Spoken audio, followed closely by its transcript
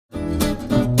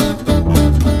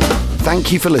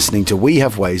Thank you for listening to We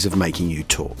Have Ways of Making You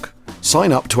Talk.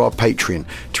 Sign up to our Patreon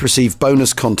to receive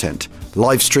bonus content,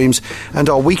 live streams, and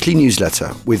our weekly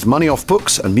newsletter with money off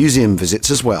books and museum visits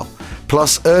as well,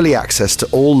 plus early access to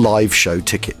all live show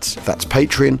tickets. That's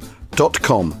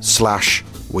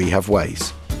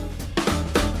patreon.com/wehaveways.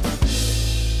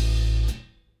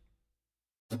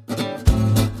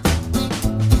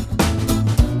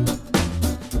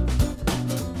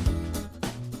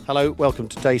 Hello, welcome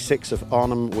to day 6 of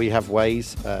Arnhem We Have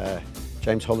Ways.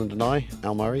 James Holland and I,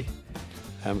 Al Murray,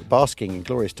 basking in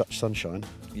glorious Dutch sunshine.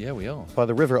 Yeah, we are. By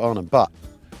the river at Arnhem, but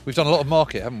we've done a lot of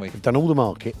market, haven't we? We've done all the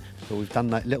market, but we've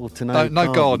done that little to no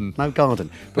garden. No garden.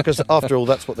 Because after all,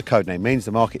 that's what the code name means.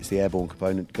 The market's the airborne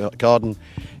component. Garden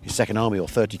is Second Army or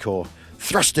 30 Corps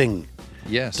thrusting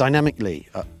dynamically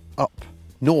up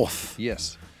north.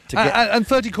 Yes. And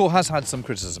 30 Corps has had some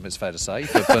criticism, it's fair to say,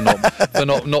 for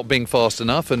not being fast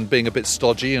enough and being a bit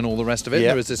stodgy and all the rest of it.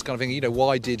 There is this kind of thing,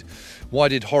 why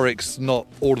did Horrocks not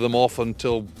order them off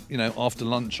until, after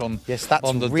lunch on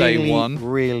the day one?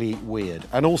 Really weird.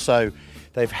 And also,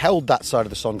 they've held that side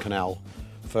of the Son Canal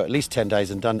for at least 10 days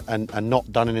and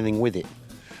not done anything with it.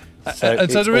 So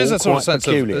there is a sort of sense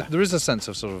peculiar. of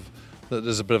that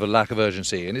there's a bit of a lack of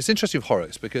urgency, and it's interesting with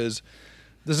Horrocks because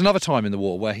there's another time in the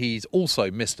war where he's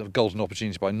also missed a golden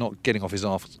opportunity by not getting off his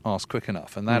arse quick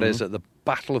enough, and that is at the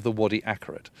Battle of the Wadi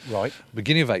Akarit,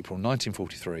 beginning of April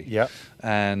 1943. Yeah,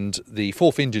 and the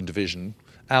 4th Indian Division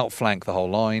outflank the whole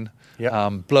line,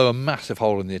 blow a massive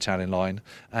hole in the Italian line,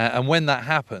 and when that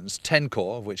happens, 10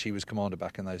 Corps, of which he was commander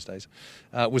back in those days,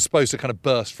 was supposed to kind of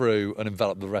burst through and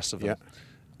envelop the rest of them,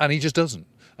 and he just doesn't.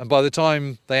 And by the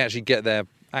time they actually get their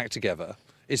act together,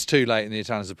 it's too late and the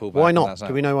Italians have pulled back. Why not?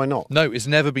 Do we know why not? No, it's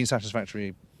never been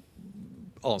satisfactorily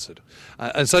answered.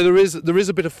 And so there is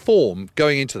a bit of form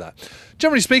going into that.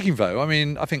 Generally speaking, though, I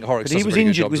think Horrocks does a pretty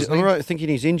good job. Was I right thinking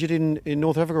he's injured in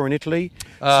North Africa or in Italy?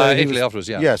 Italy afterwards,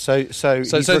 yeah. Yeah, so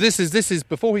this is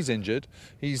before he's injured.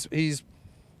 He's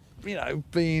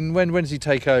been when does he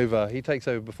take over? He takes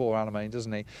over before Alamein,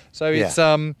 doesn't he? So it's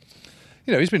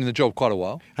he's been in the job quite a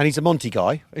while. And he's a Monty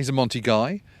guy.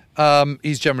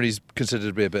 He's generally considered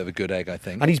to be a bit of a good egg, I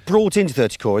think. And he's brought into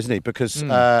 30 Corps, isn't he? Because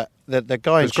the guy...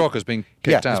 Because Crocker's been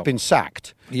kicked out. He's been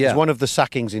sacked. Yeah. It's one of the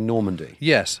sackings in Normandy.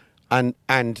 Yes. And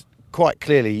quite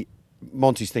clearly,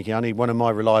 Monty's thinking, I need one of my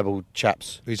reliable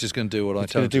chaps. He's just going to do what I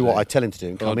tell him to do. He's going to do what I tell him to do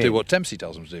and come in. Do what Dempsey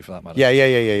tells him to do, for that matter. Yeah,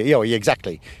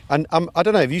 exactly. And I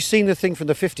don't know, have you seen the thing from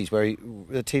the 50s,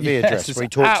 the TV address, where he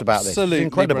talks about this? It's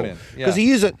incredible. Because he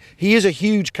is a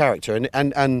huge character,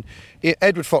 and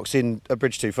Edward Fox in A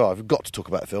Bridge Too Far, we've got to talk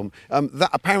about the film,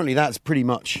 that's pretty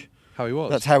much... how he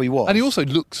was. That's how he was. And he also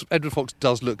Edward Fox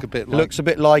does look a bit like... Looks a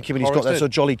bit like him, and he's got that sort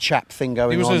of jolly chap thing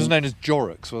going on. He was known as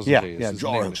Jorrocks, wasn't he? Yeah,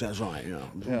 Jorrocks, that's right.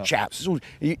 Chaps.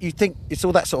 You think it's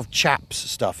all that sort of chaps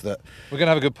stuff that... We're going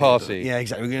to have a good party. Yeah,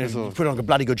 exactly. We're going to put on a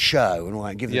bloody good show and all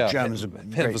that, give the Germans a...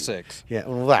 Hit for six. Yeah,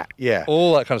 all that, yeah.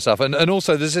 All that kind of stuff. And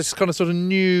also there's this kind of sort of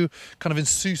new kind of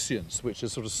insouciance which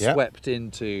has sort of swept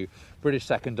into British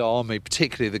Second Army,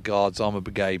 particularly the Guards Armour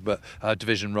Brigade, but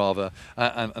Division rather,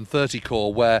 and 30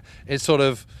 Corps, where it's sort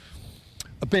of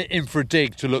a bit in for a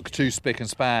dig to look too spick and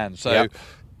span. So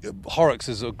Horrocks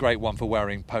is a great one for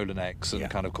wearing polo necks and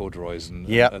kind of corduroys and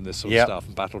this sort of stuff,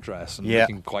 and battle dress and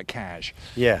looking quite cash.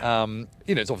 Yeah.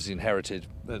 It's obviously inherited,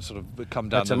 sort of come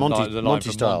down the line from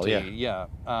Monty style.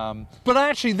 But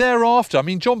actually thereafter,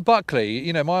 John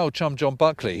Buckley, my old chum John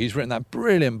Buckley, he's written that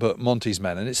brilliant book Monty's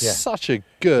Men, and it's such a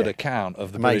good account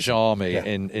of the British Army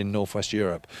in Northwest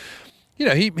Europe.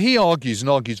 He argues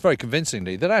very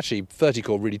convincingly that actually 30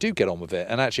 Corps really do get on with it,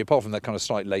 and actually apart from that kind of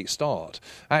slight late start,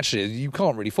 actually you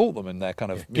can't really fault them in their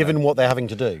kind of... Given what they're having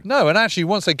to do. No, and actually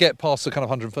once they get past the kind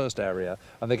of 101st area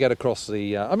and they get across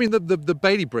the... the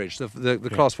Bailey Bridge,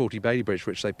 the Class 40 Bailey Bridge,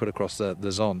 which they put across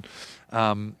the Zon,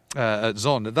 at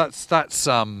Zon, that's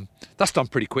done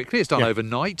pretty quickly. It's done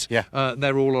overnight.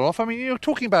 They're all off. You're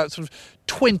talking about sort of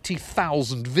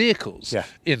 20,000 vehicles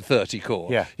in 30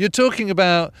 Corps. You're talking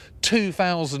about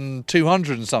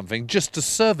 2,200 and something just to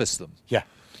service them.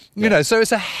 So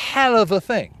it's a hell of a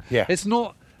thing. It's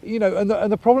not...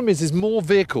 and the problem is more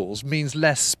vehicles means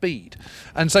less speed,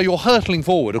 and so you're hurtling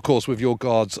forward, of course, with your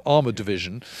Guards Armoured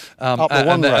Division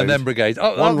and then brigades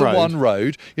up the one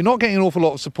road. You're not getting an awful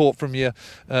lot of support from your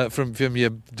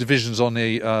divisions on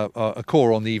the a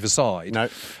corps on the either side. No.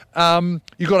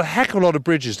 You've got a heck of a lot of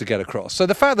bridges to get across. So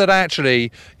the fact that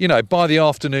actually, by the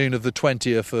afternoon of the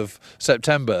 20th of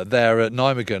September, they're at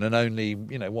Nijmegen and only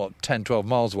 10, 12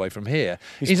 miles away from here,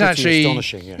 is actually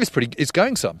astonishing. It's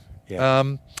going some.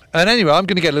 And anyway, I'm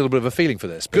going to get a little bit of a feeling for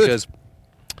this because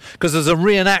because there's a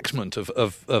reenactment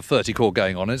of 30 Corps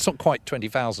going on. And it's not quite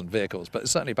 20,000 vehicles, but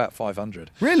it's certainly about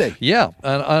 500. Really? Yeah,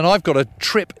 and I've got a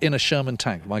trip in a Sherman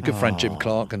tank. My good friend Jim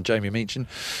Clark and Jamie Meechin,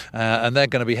 and they're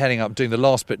going to be heading up, doing the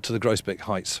last bit to the Grosbeck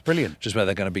Heights. Brilliant. Which is where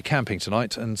they're going to be camping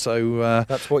tonight, and so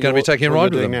that's what going to be taking a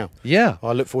ride with them. Now. Yeah,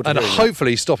 I look forward to and doing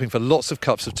hopefully stopping for lots of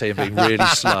cups of tea and being really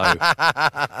slow.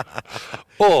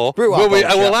 Or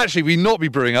will actually we not be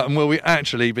brewing up, and will we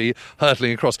actually be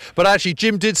hurtling across? But actually,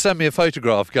 Jim did send me a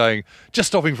photograph going, just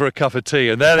stopping for a cup of tea,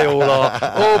 and there they all are,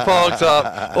 all parked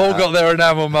up, all got their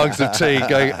enamel mugs of tea,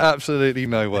 going absolutely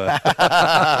nowhere. Well,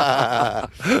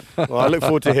 I look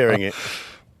forward to hearing it.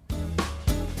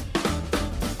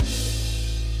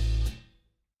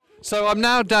 So I'm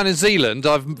now down in Zealand.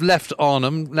 I've left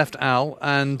Arnhem, left Al,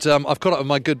 and I've caught up with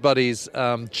my good buddies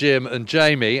Jim and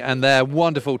Jamie and their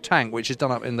wonderful tank, which is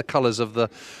done up in the colours of the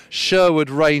Sherwood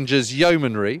Rangers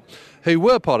Yeomanry, who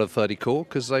were part of 30 Corps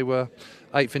because they were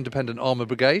 8th Independent Armoured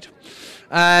Brigade.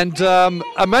 And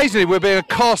amazingly, we're being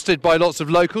accosted by lots of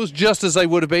locals, just as they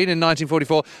would have been in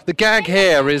 1944. The gag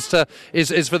here is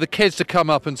for the kids to come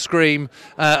up and scream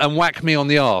and whack me on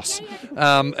the arse.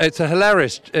 It's a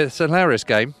hilarious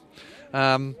game.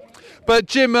 But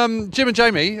Jim and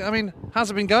Jamie, I mean,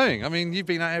 how's it been going? I mean, you've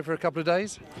been out here for a couple of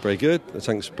days. Very good. The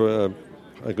tanks are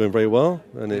going very well,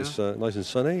 and it's nice and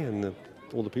sunny, and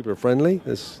all the people are friendly.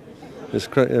 It's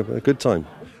a good time.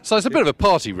 So it's a bit of a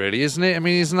party, really, isn't it? I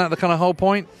mean, isn't that the kind of whole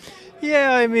point?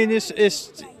 Yeah, I mean, it's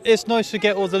nice to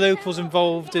get all the locals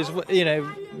involved. I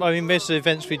mean, most of the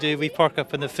events we do, we park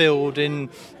up in the field and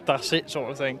that's it, sort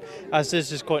of thing. As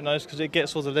this is quite nice because it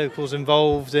gets all the locals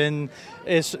involved, and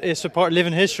it's a part of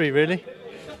living history, really.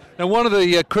 Now, one of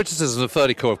the criticisms of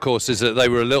 30 Corps, of course, is that they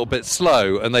were a little bit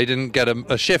slow and they didn't get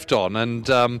a shift on. And,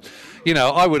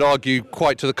 I would argue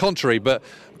quite to the contrary. But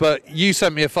you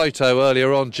sent me a photo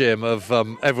earlier on, Jim, of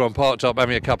everyone parked up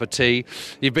having a cup of tea.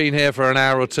 You've been here for an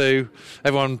hour or two.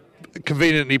 Everyone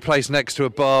conveniently placed next to a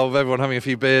bar with everyone having a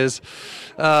few beers.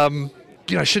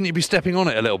 Shouldn't you be stepping on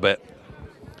it a little bit?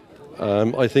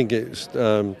 I think it's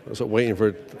sort of waiting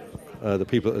for the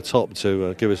people at the top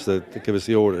to give us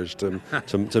the orders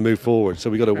to move forward. So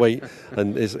we've got to wait,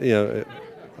 and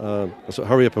sort of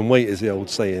hurry up and wait is the old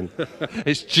saying.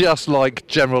 It's just like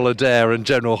General Adair and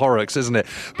General Horrocks, isn't it?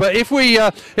 But if we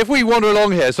wander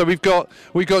along here, so we've got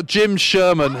Jim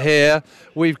Sherman here.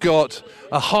 We've got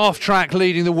a half track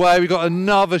leading the way. We've got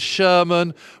another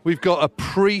Sherman. We've got a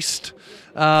priest,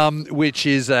 which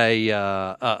is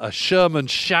a Sherman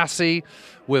chassis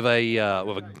with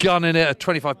a gun in it, a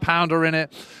 25-pounder in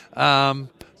it,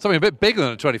 something a bit bigger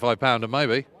than a 25-pounder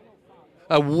maybe.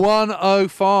 A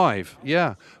 105,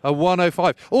 yeah, a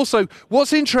 105. Also,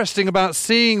 what's interesting about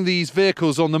seeing these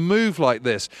vehicles on the move like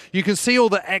this, you can see all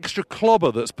the extra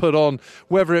clobber that's put on,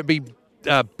 whether it be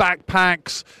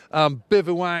backpacks,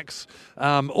 bivouacs,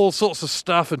 all sorts of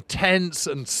stuff, and tents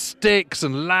and sticks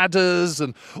and ladders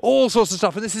and all sorts of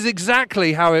stuff. And this is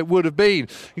exactly how it would have been.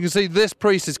 You can see this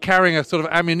priest is carrying a sort of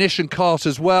ammunition cart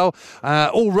as well,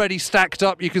 already stacked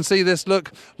up. You can see this,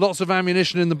 look, lots of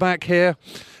ammunition in the back here.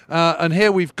 And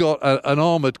here we've got an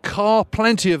armoured car,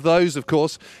 plenty of those, of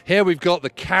course. Here we've got the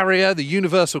carrier, the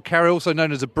universal carrier, also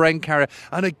known as a Bren carrier.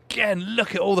 And again,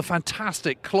 look at all the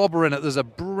fantastic clobber in it. There's a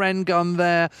Bren gun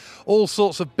there, all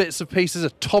sorts of bits and pieces, a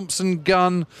Thompson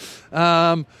gun,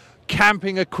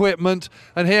 camping equipment.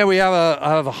 And here we have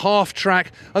a half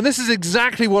track. And this is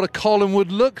exactly what a column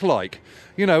would look like.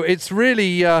 It's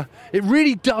really, it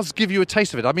really does give you a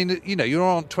taste of it. I mean, you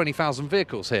aren't 20,000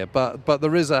 vehicles here, but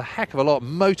there is a heck of a lot.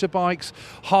 Motorbikes,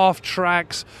 half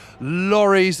tracks,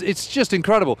 lorries. It's just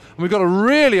incredible. And we've got a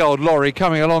really old lorry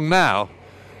coming along now.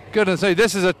 Goodness me,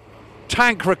 this is a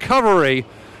tank recovery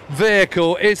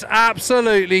vehicle. It's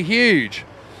absolutely huge.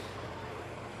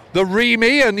 The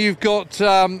Remy, and you've got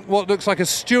what looks like a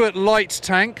Stuart Light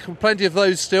tank. Plenty of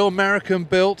those still, American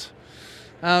built.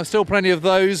 Still plenty of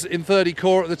those in 30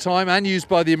 Corps at the time, and used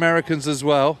by the Americans as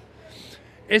well.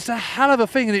 It's a hell of a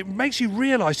thing, and it makes you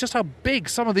realise just how big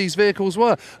some of these vehicles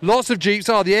were. Lots of Jeeps.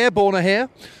 The Airborne are here,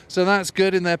 so that's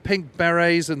good, in their pink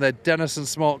berets and their Denison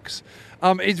smocks.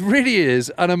 It really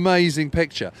is an amazing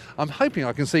picture. I'm hoping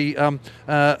I can see talk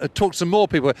to some more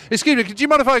people. Excuse me, do you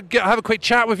mind if I have a quick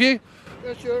chat with you?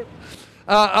 Yeah, sure.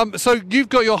 So you've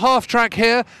got your half track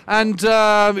here, and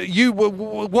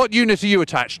what unit are you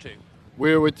attached to?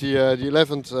 We're with the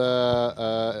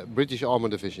 11th British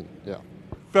Armored Division, yeah.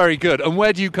 Very good. And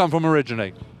where do you come from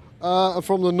originally?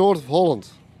 From the north of Holland.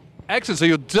 Excellent. So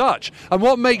you're Dutch. And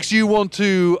what makes you want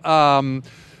to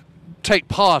take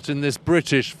part in this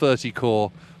British 30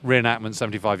 Corps reenactment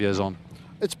 75 years on?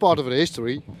 It's part of the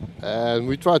history, and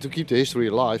we try to keep the history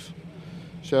alive.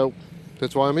 So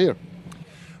That's why I'm here.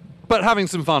 But having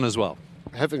some fun as well.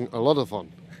 Having a lot of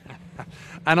fun.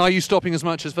 are you stopping as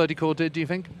much as XXX Corps did, do you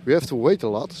think? We have to wait a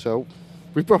lot, so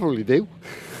we probably do.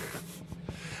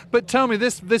 But tell me,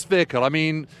 this vehicle, I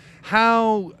mean,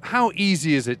 how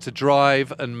easy is it to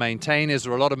drive and maintain? Is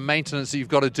there a lot of maintenance that you've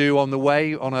got to do on the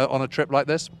way on a trip like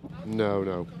this?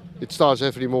 No. It starts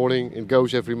every morning, it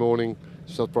goes every morning,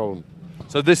 it's not a problem.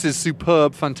 So this is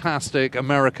superb, fantastic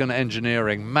American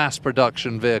engineering, mass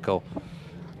production vehicle.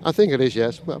 I think it is,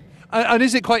 yes. Well, and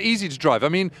is it quite easy to drive? I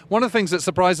mean, one of the things that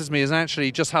surprises me is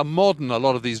actually just how modern a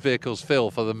lot of these vehicles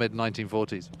feel for the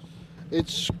mid-1940s.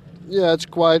 It's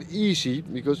quite easy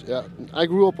because I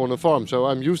grew up on a farm, so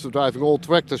I'm used to driving old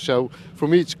tractors. So for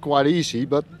me, it's quite easy.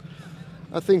 But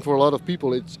I think for a lot of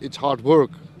people, it's hard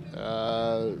work.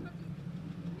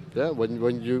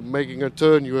 When you're making a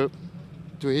turn, you have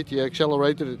to hit the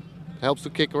accelerator. It helps to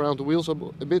kick around the wheels a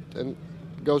bit and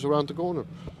goes around the corner.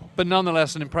 But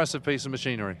nonetheless, an impressive piece of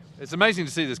machinery. It's amazing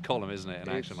to see this column, isn't it,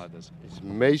 in action like this? It's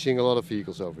amazing, a lot of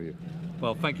vehicles over here.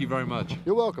 Well, thank you very much.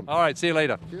 You're welcome. All right, see you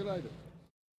later. See you later.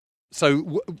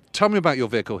 So, tell me about your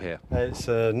vehicle here. It's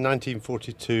a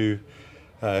 1942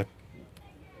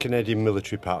 Canadian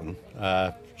military pattern,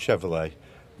 Chevrolet,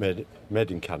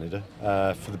 made in Canada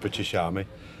for the British Army,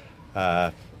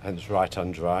 hence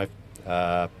right-hand drive,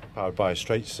 powered by a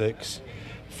straight six.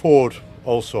 Ford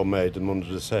also made them under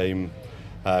the same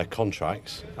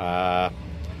contracts.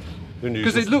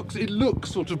 Because it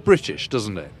looks sort of British,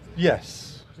 doesn't it?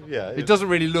 Yes. Yeah. It doesn't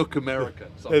really look American.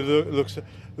 It looks.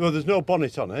 Well, there's no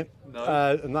bonnet on it,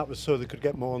 no. And that was so they could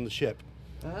get more on the ship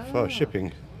for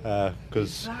shipping.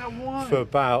 Because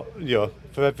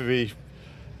for every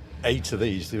 8 of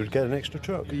these, they would get an extra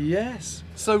truck. Yes.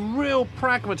 So real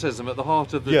pragmatism at the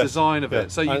heart of the design of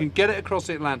it. So you can get it across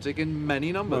the Atlantic in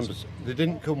many numbers. They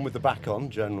didn't come with the back on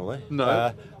generally.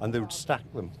 No. And they would stack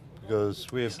them.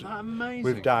 Because we've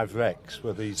dive wrecks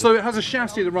where these. So it has a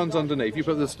chassis that runs underneath. You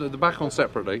put the back on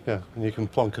separately. Yeah, and you can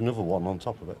plonk another one on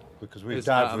top of it because we've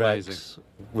dive wrecks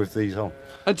with these on.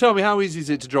 And tell me, how easy is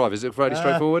it to drive? Is it fairly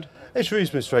straightforward? It's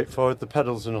reasonably straightforward. The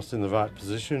pedals are not in the right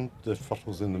position. The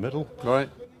throttle's in the middle. Right.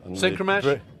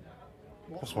 Synchromesh?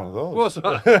 What's one of those? What's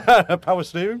that? Power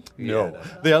steering? No.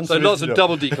 Yeah. The answer is lots no. of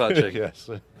double declutching. Yes.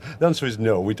 The answer is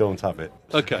no, we don't have it.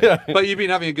 Okay. But you've been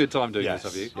having a good time doing yes,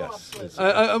 this, have you? Yes.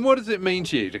 And what does it mean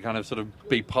to you to kind of sort of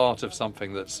be part of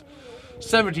something that's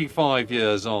 75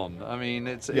 years on? I mean,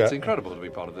 it's incredible to be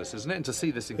part of this, isn't it? And to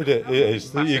see this incredible. It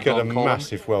is. You get a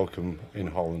massive welcome in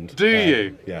Holland. Do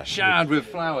you? Yeah. Showered with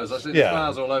flowers. I see the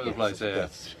flowers all over the place here.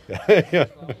 Yes. Yeah.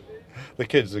 The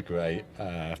kids are great.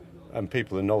 And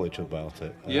people are knowledgeable about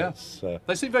it.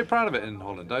 They seem very proud of it in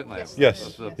Holland, don't they?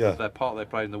 Yes. Their part they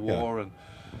played in the war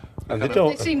and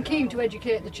they seem keen to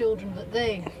educate the children that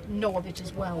they know of it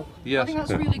as well. Yes. I think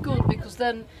that's really good because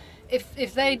then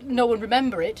if they know and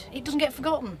remember it, it doesn't get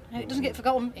forgotten. If it doesn't get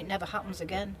forgotten, it never happens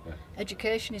again. Yeah.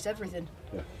 Education is everything.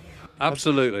 Yeah.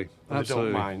 Absolutely. They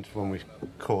don't mind when we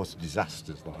cause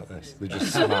disasters like this. They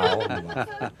just smile and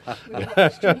laugh.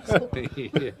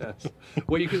 Yes.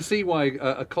 Well, you can see why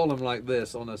a column like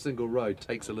this on a single road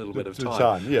takes a little bit of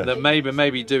time. That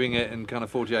maybe doing it in kind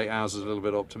of 48 hours is a little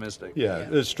bit optimistic. Yeah,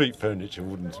 the street furniture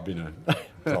wouldn't have been a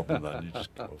problem then. You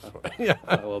just go for it. Yeah.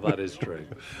 Well, that is true.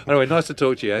 Anyway, nice to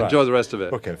talk to you. Right. Enjoy the rest of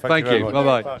it. Okay, thank you.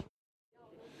 Bye-bye. Bye.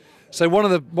 So one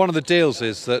of the deals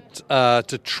is that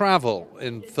to travel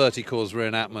in XXX Corps'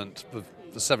 reenactment of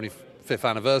the 75th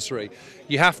anniversary,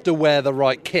 you have to wear the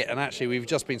right kit. And actually, we've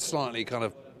just been slightly kind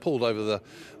of pulled over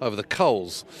the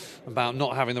coals about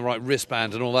not having the right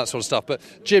wristband and all that sort of stuff. But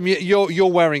Jim,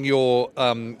 you're wearing your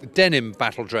denim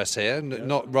battle dress here,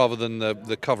 not rather than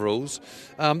the coveralls.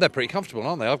 They're pretty comfortable,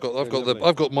 aren't they? I've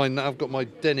got my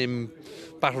denim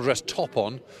battle dress top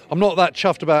on. I'm not that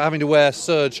chuffed about having to wear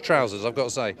serge trousers, I've got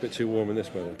to say. A bit too warm in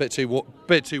this weather. Bit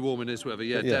too warm in this weather.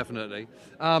 Yeah, definitely.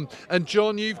 And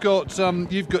John, you've got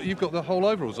the whole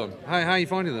overalls on. How are you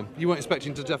finding them? You weren't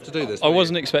expecting to have to do this. I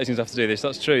wasn't expecting to have to do this.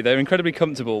 That's true. They're incredibly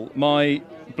comfortable. My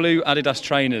blue Adidas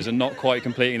trainers are not quite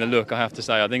completing the look, I have to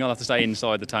say. I think I'll have to stay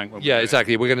inside the tank. Yeah,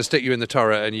 exactly. We're going to stick you in the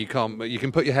turret, and you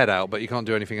can put your head out, but you can't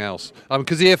do anything else.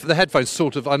 Because the headphones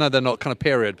sort of, I know they're not kind of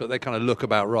period, but they kind of look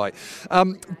about right.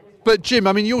 But Jim,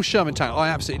 I mean, your Sherman tank, I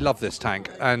absolutely love this tank,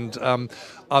 and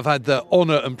I've had the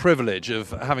honour and privilege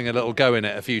of having a little go in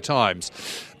it a few times.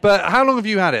 But how long have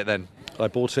you had it then? I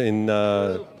bought it in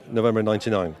November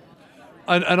 '99.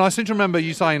 And I seem to remember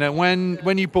you saying that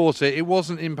when you bought it, it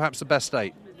wasn't in perhaps the best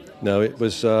state. No, it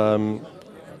was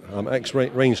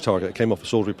ex-range target. It came off a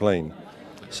soldiery plane,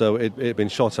 so it had been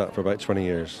shot at for about 20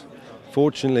 years.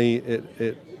 Fortunately,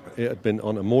 it had been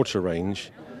on a mortar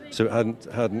range, so it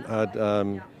hadn't had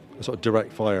sort of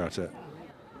direct fire at it.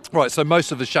 Right, so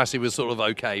most of the chassis was sort of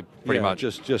okay, pretty much.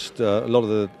 Just a lot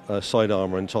of the side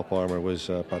armour and top armour was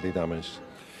badly damaged.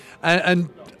 And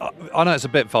I know it's a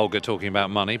bit vulgar talking about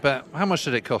money, but how much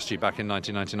did it cost you back in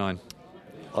 1999?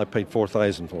 I paid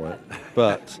 $4,000 for it,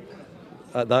 but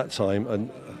at that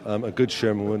time, a good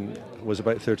Sherman was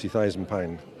about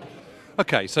 £30,000.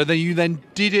 Okay, so then you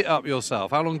did it up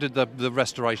yourself. How long did the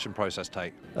restoration process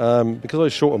take? Because I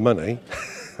was short of money,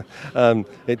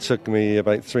 it took me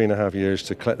about 3.5 years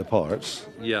to collect the parts.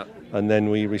 Yeah. And then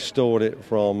we restored it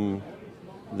from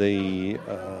the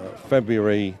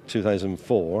February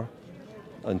 2004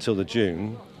 until the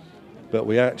June, but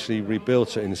we actually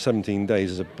rebuilt it in 17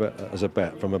 days as a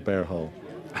bet from a bare hull.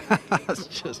 That's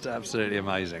just absolutely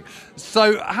amazing.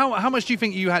 So how much do you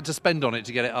think you had to spend on it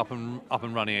to get it up and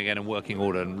running again in working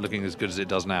order and looking as good as it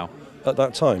does now? At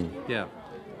that time? Yeah.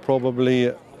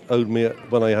 Probably owed me,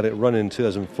 when I had it run in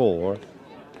 2004,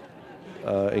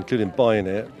 including buying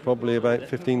it, probably about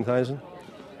 15,000.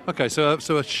 Okay, so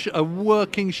a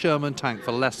working Sherman tank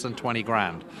for less than 20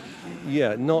 grand.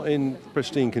 Yeah, not in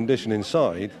pristine condition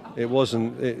inside. It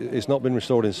wasn't. It's not been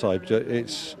restored inside.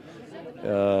 It's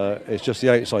just the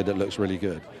outside that looks really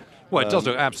good. Well, it does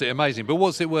look absolutely amazing. But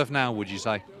what's it worth now, would you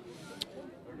say?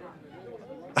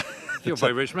 You're a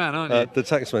very rich man, aren't you? The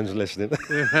taxman's listening.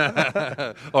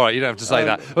 All right, you don't have to say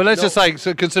that. Well, let's just say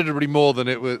so considerably more than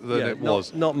it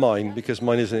was. Not mine, because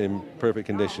mine isn't in perfect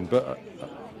condition. But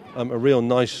a real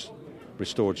nice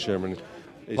restored Sherman.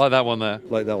 Like that one there?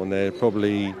 Like that one there,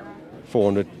 probably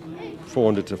 400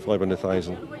 to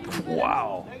 500,000.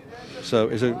 Wow. So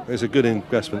it's a good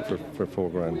investment for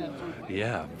 £4,000.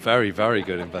 Yeah, very, very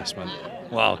good investment.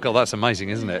 Wow, God, that's amazing,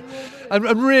 isn't it? And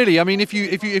really, I mean,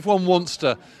 if one wants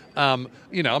to, I'm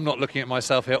not looking at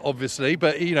myself here, obviously,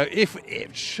 but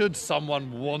if should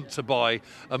someone want to buy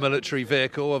a military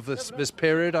vehicle of this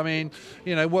period, I mean,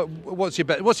 what's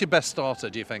your best starter?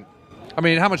 Do you think? I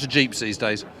mean, how much are Jeeps these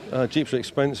days? Jeeps are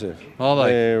expensive. Are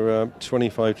they? They're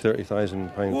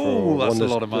 £25,000-30,000 for that's one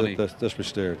a lot of money. That's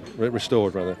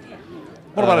restored rather.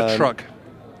 What about a truck?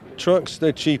 Trucks,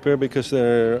 they're cheaper because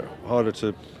they're harder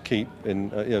to keep. You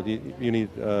need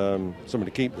somebody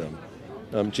to keep them.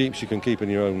 Jeeps you can keep in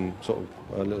your own sort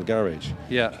of little garage.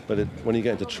 Yeah. But when you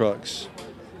get into trucks,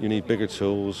 you need bigger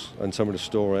tools and somewhere to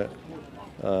store it.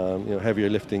 Heavier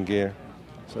lifting gear.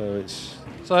 So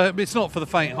it's not for the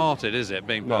faint-hearted, is it?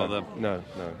 Being part of the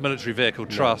military vehicle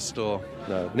trust, or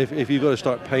no. And if you've got to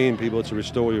start paying people to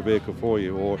restore your vehicle for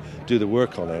you or do the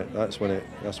work on it, that's when it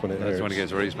hurts. That's when it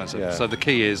gets very expensive. Yeah. So the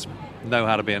key is know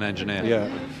how to be an engineer.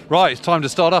 Yeah. Right, it's time to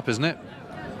start up, isn't it?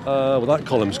 Well, that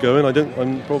column's going.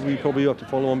 I'm probably have to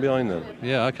follow on behind them.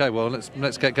 Yeah. Okay. Well,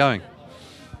 let's get going.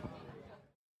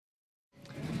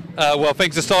 Well,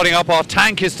 things are starting up. Our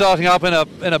tank is starting up in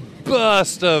a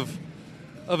burst of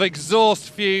exhaust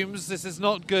fumes. This is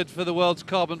not good for the world's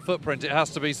carbon footprint, it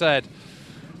has to be said.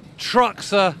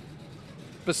 Trucks are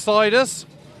beside us.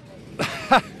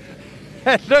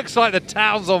 It looks like the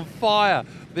town's on fire,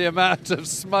 the amount of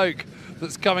smoke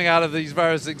that's coming out of these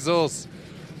various exhausts.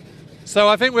 So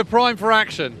I think we're primed for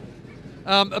action.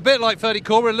 A bit like XXX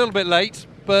Corps, we're a little bit late,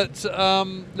 but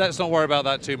let's not worry about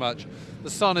that too much. The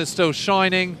sun is still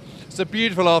shining. It's a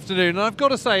beautiful afternoon, and I've got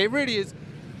to say, it really is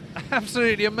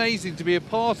absolutely amazing to be a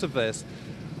part of this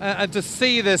and to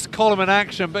see this column in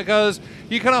action, because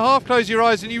you kind of half close your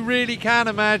eyes and you really can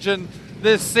imagine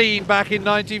this scene back in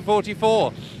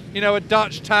 1944. A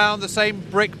Dutch town, the same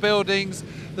brick buildings,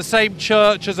 the same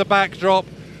church as a backdrop,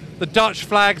 the Dutch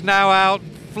flag now out,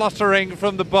 fluttering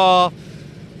from the bar,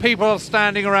 people are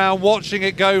standing around watching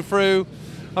it go through.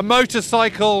 A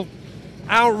motorcycle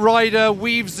outrider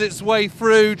weaves its way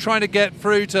through, trying to get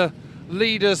through to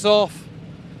lead us off.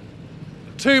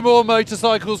 Two more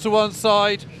motorcycles to one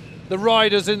side, the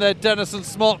riders in their Denison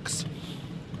smocks.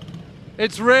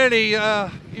 It's really,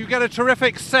 you get a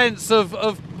terrific sense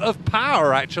of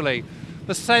power, actually.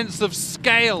 The sense of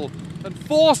scale and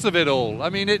force of it all. I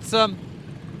mean,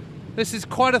 this is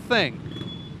quite a thing.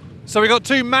 So we've got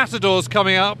two Matadors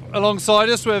coming up alongside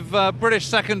us with British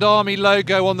Second Army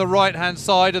logo on the right-hand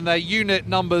side and their unit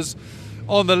numbers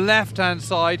on the left-hand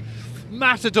side.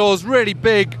 Matadors, really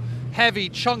big, heavy,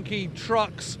 chunky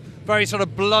trucks, very sort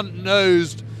of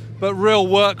blunt-nosed, but real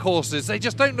workhorses. They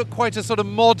just don't look quite as sort of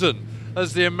modern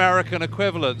as the American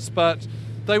equivalents, but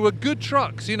they were good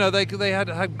trucks. They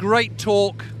had great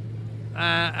torque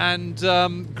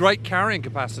and great carrying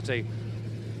capacity.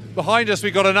 Behind us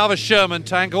we've got another Sherman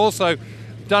tank, also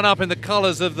done up in the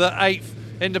colours of the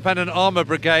 8th Independent Armour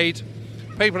Brigade.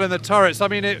 People in the turrets. I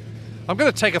mean, I'm going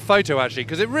to take a photo, actually,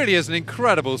 because it really is an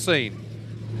incredible scene.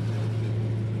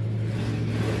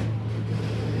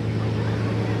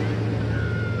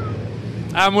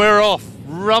 And we're off,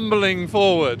 rumbling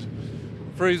forward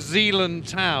through Zeeland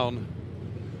town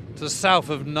to south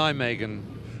of Nijmegen.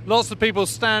 Lots of people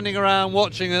standing around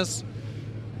watching us,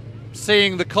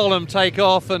 seeing the column take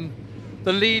off, and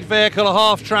the lead vehicle, a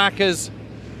half-track, is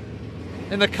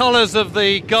in the colours of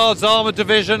the Guards Armoured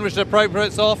Division, which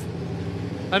appropriates off.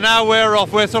 And now we're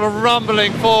off, we're sort of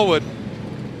rumbling forward.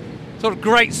 Sort of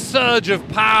great surge of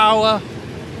power,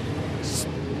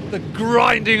 the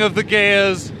grinding of the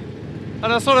gears,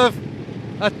 and a sort of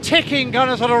a ticking kind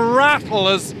of sort of rattle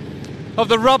of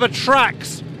the rubber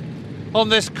tracks on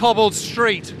this cobbled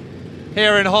street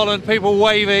here in Holland, people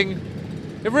waving.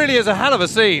 It really is a hell of a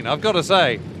scene, I've got to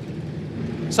say.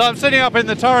 So I'm sitting up in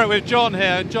the turret with John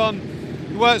here.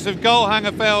 John works with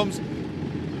Goalhanger Films.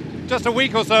 Just a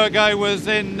week or so ago was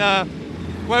in,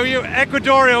 where were you?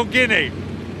 Equatorial Guinea,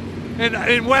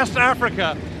 in West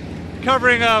Africa,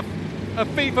 covering a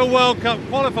FIFA World Cup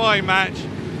qualifying match.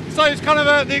 So it's kind of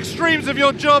at the extremes of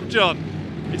your job, John.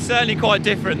 It's certainly quite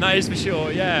different, that is for sure,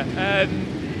 yeah.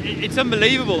 It's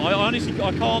unbelievable. I honestly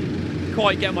can't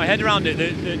quite get my head around it.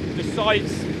 The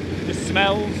sights, the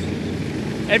smells,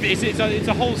 it's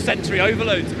a whole sensory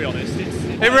overload, to be honest.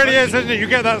 It really is, isn't it? You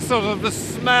get that sort of the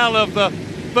smell of the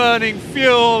burning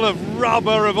fuel, of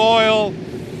rubber, of oil.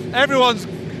 Everyone's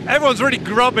really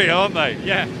grubby, aren't they?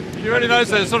 Yeah. You really notice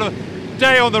there's sort of a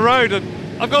day on the road,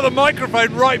 and I've got the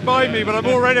microphone right by me, but I'm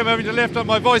having to lift up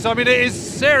my voice. I mean, it is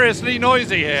seriously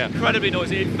noisy here. Incredibly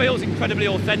noisy. It feels incredibly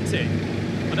authentic.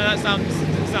 I know that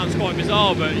sounds quite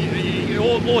bizarre, but you're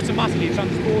automatically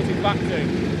transported back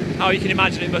to how you can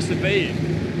imagine it must have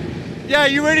been. Yeah,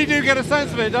 you really do get a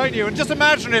sense of it, don't you? And just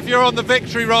imagine if you're on the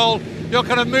victory roll, you're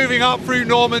kind of moving up through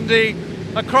Normandy,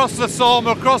 across the Somme,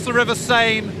 across the River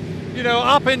Seine, you know,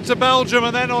 up into Belgium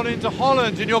and then on into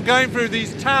Holland, and you're going through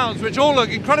these towns which all look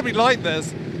incredibly like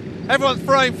this. Everyone's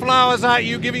throwing flowers at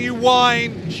you, giving you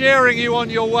wine, cheering you on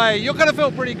your way. You're going to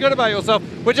feel pretty good about yourself.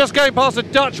 We're just going past a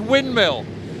Dutch windmill.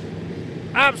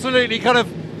 Absolutely kind of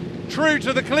true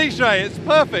to the cliche. It's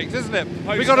perfect, isn't it?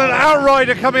 We've got an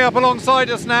outrider coming up alongside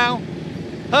us now,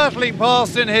 hurtling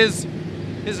past in his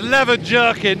leather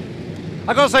jerkin.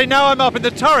 I've got to say, now I'm up in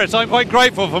the turret, I'm quite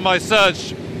grateful for my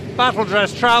serge battle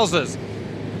dress trousers.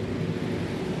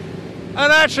 And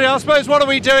actually, I suppose, what are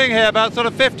we doing here? About sort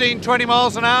of 15, 20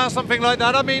 miles an hour, something like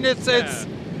that? I mean, it's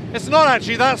not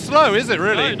actually that slow, is it,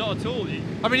 really? No, not at all.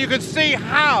 I mean, you can see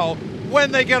how,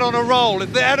 when they get on a roll,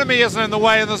 if the enemy isn't in the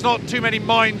way and there's not too many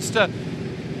mines to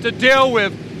deal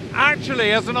with,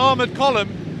 actually, as an armoured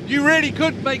column, you really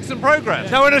could make some progress.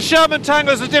 Yeah. Now, in a Sherman tank,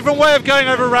 there's a different way of going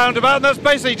over a roundabout, and that's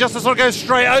basically just to sort of go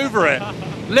straight over it,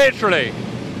 literally.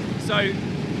 So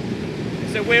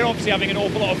we're obviously having an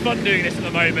awful lot of fun doing this at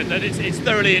the moment, and it's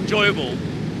thoroughly enjoyable.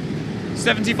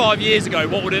 75 years ago,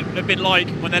 what would it have been like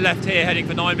when they left here heading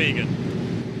for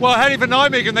Nijmegen? Well, heading for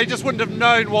Nijmegen, they just wouldn't have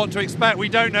known what to expect. We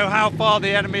don't know how far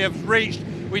the enemy have reached.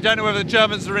 We don't know whether the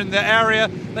Germans are in the area.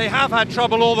 They have had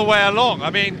trouble all the way along. I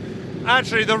mean,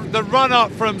 actually, the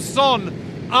run-up from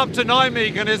Son up to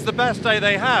Nijmegen is the best day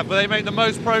they have, where they make the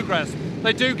most progress.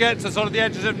 They do get to sort of the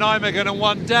edges of Nijmegen in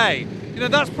one day. You know,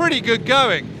 that's pretty good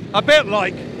going. A bit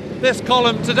like this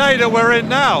column today that we're in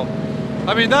now.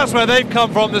 I mean, that's where they've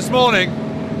come from this morning.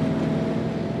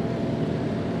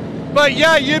 But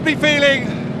yeah, you'd be feeling,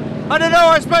 I don't know,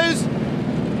 I suppose,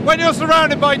 when you're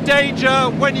surrounded by danger,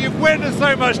 when you've witnessed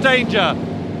so much danger,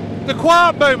 the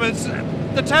quiet moments,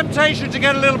 the temptation to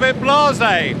get a little bit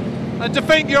blasé and to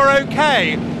think you're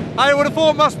okay, I would have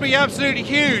thought must be absolutely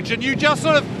huge. And you just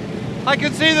sort of, I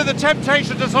can see that the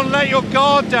temptation to sort of let your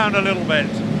guard down a little bit.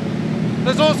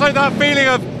 There's also that feeling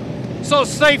of sort of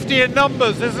safety in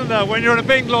numbers, isn't there? When you're in a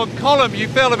big long column, you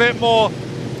feel a bit more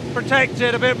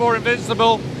protected, a bit more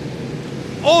invincible.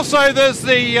 Also, there's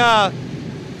the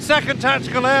 2nd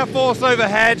Tactical Air Force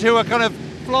overhead, who are kind of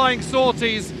flying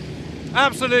sorties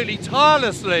absolutely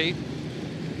tirelessly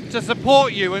to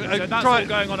support you. And so that's all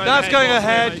going on overhead. That's going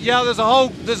ahead. Yeah, there's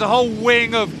a whole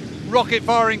wing of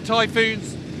rocket-firing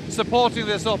Typhoons supporting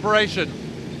this operation.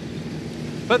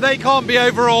 But they can't be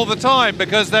over all the time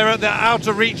because they're at the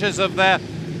outer reaches of their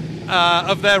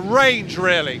range,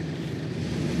 really.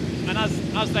 And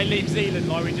as they leave Zeeland,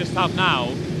 like we just have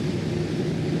now,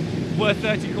 were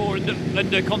 30 Corps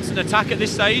under constant attack at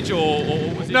this stage, or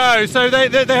was it? No, so they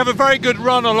have a very good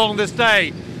run along this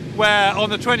day, where on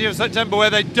the 20th of September,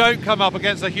 where they don't come up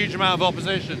against a huge amount of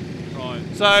opposition. Right.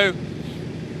 So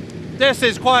this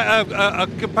is quite a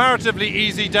comparatively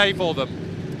easy day for them.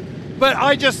 But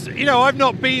I just, you know, I've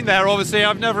not been there, obviously,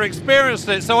 I've never experienced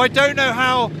it, so I don't know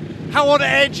how on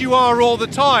edge you are all the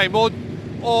time, or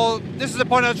this is the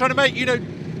point I was trying to make, you know,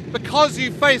 because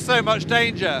you face so much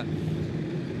danger,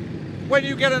 when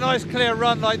you get a nice clear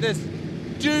run like this,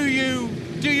 do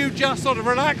you just sort of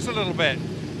relax a little bit?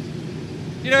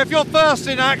 You know, if you're first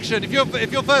in action, if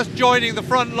you're first joining the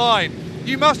front line,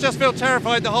 you must just feel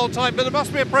terrified the whole time. But there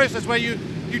must be a process where you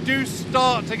do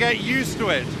start to get used to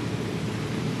it.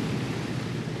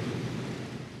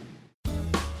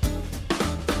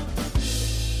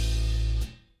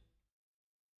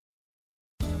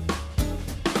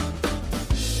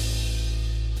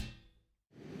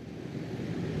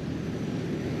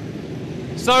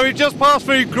 So we just passed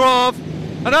through Grave,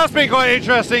 and that's been quite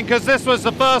interesting because this was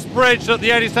the first bridge that the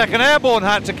 82nd Airborne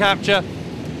had to capture.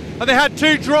 And they had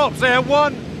two drops. They had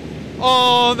one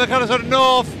on the kind of sort of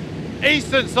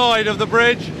north-eastern side of the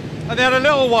bridge, and they had a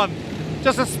little one,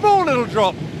 just a small little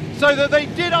drop, so that they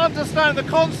did understand the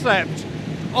concept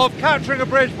of capturing a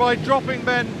bridge by dropping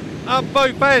men at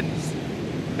both ends.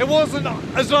 It wasn't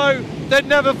as though they'd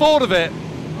never thought of it.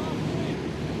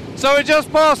 So we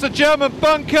just passed a German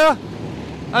bunker,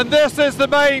 and this is the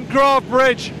main Grave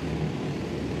bridge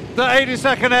that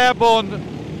 82nd Airborne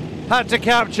had to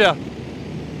capture.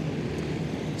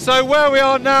 So where we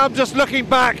are now, I'm just looking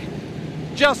back,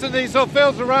 just in these sort of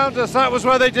fields around us, that was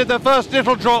where they did their first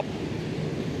little drop.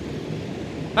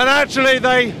 And actually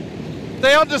they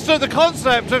understood the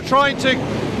concept of trying to,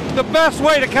 the best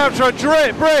way to capture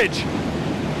a bridge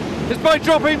is by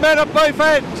dropping men at both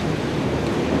ends.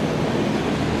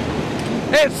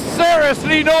 It's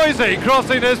seriously noisy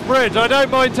crossing this bridge, I don't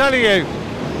mind telling you.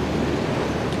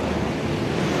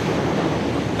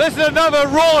 This is another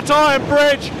wrought iron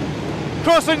bridge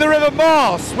crossing the River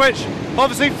Mars, which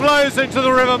obviously flows into the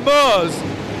River Meuse.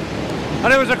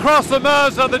 And it was across the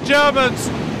Meuse that the Germans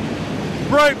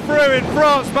broke through in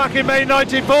France back in May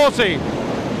 1940.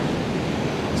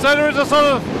 So there is a sort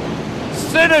of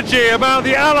synergy about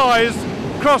the Allies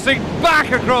crossing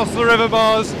back across the River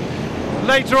Mars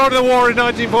later on in the war in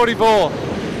 1944.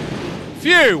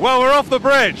 Phew, well, we're off the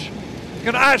bridge. I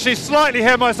can actually slightly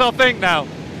hear myself think now.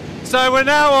 So we're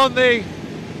now on the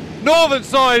northern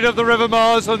side of the River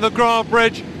Mars on the Grave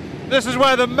Bridge. This is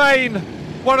where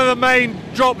one of the main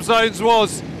drop zones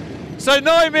was. So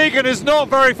Nijmegen is not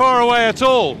very far away at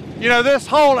all. You know, this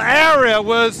whole area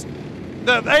was,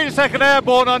 the 82nd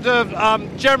Airborne under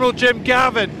General Jim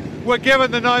Gavin were given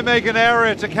the Nijmegen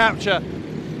area to capture.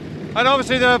 And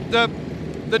obviously the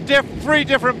three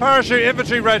different parachute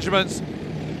infantry regiments,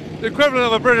 the equivalent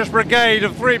of a British brigade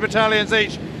of 3 battalions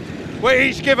each, were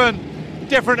each given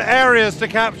different areas to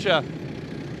capture.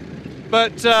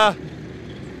 But,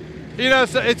 you know,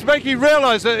 it's making you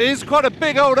realise that it is quite a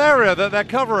big old area that they're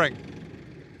covering.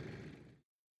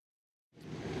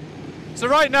 So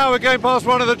right now we're going past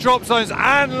one of the drop zones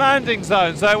and landing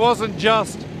zones, so it wasn't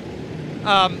just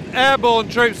airborne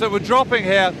troops that were dropping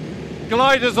here.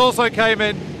 Gliders also came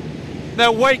in.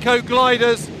 They're Waco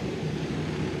gliders.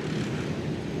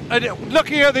 And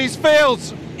looking at these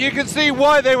fields, you can see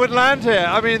why they would land here.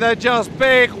 I mean, they're just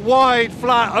big, wide,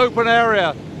 flat, open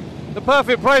area. The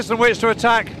perfect place in which to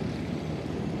attack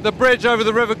the bridge over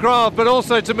the River Grave, but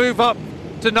also to move up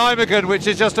to Nijmegen, which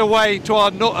is just away to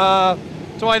our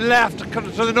left, kind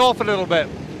of to the north a little bit.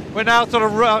 We're now sort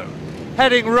of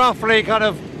heading roughly kind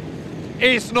of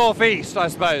east-northeast, I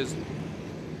suppose.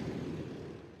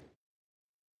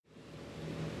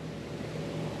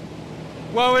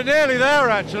 Well, we're nearly there,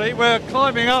 actually. We're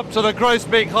climbing up to the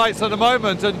Grosbeek Heights at the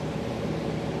moment, and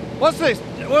what's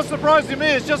surprising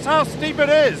me is just how steep it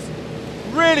is.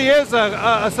 It really is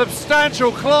a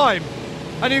substantial climb,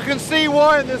 and you can see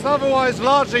why in this otherwise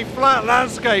largely flat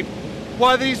landscape,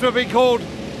 why these would be called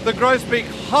the Grosbeek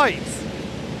Heights.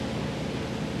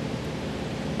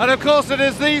 And of course it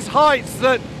is these heights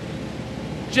that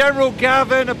General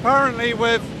Gavin, apparently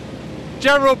with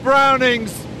General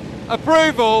Browning's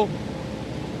approval,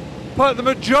 put the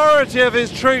majority of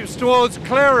his troops towards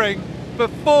clearing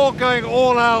before going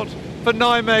all out for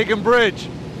Nijmegen Bridge.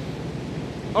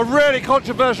 A really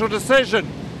controversial decision,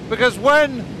 because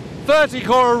when 30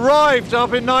 Corps arrived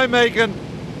up in Nijmegen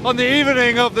on the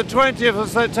evening of the 20th of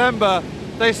September,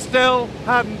 they still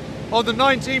hadn't, on the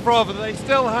 19th rather, they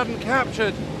still hadn't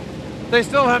captured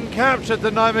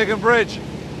the Nijmegen Bridge.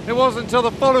 It wasn't until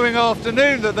the following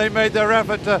afternoon that they made their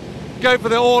effort to go for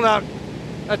the all-out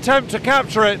attempt to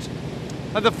capture it,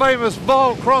 and the famous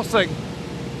Val crossing.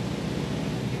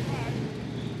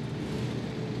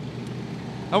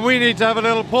 And we need to have a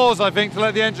little pause, I think, to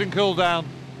let the engine cool down.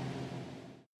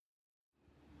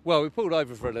 Well, we pulled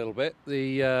over for a little bit.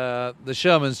 The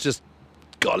Sherman's just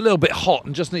got a little bit hot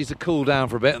and just needs to cool down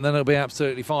for a bit, and then it'll be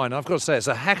absolutely fine. I've got to say, it's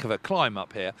a heck of a climb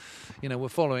up here. You know, we're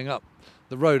following up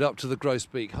the road up to the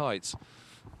Grosbeek Heights,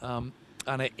 and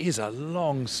it is a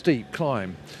long, steep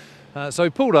climb. So we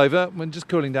pulled over, we're just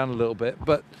cooling down a little bit.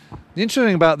 But the interesting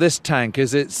thing about this tank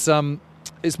is it's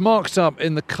marked up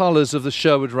in the colours of the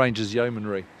Sherwood Rangers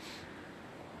Yeomanry.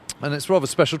 And it's a rather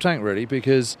special tank, really,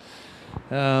 because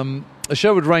the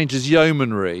Sherwood Rangers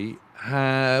Yeomanry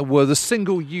were the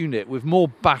single unit with more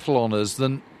battle honours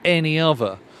than any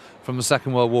other from the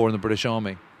Second World War in the British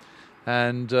Army.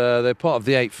 And they're part of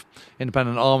the 8th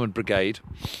Independent Armoured Brigade.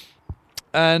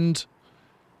 And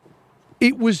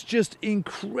it was just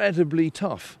incredibly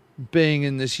tough being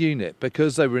in this unit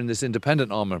because they were in this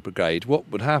Independent Armoured Brigade. What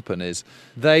would happen is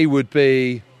they weren't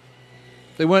in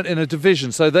a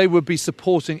division, so they would be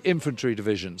supporting infantry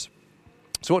divisions.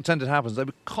 So what tended to happen is they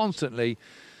were constantly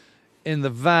in the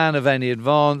van of any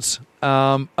advance,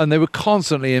 and they were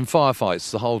constantly in firefights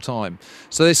the whole time.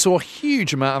 So they saw a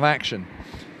huge amount of action.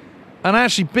 And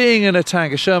actually being in a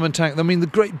tank, a Sherman tank, I mean, the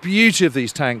great beauty of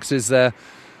these tanks is their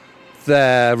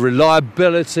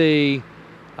reliability,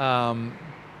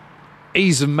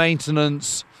 ease of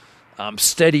maintenance,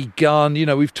 steady gun. You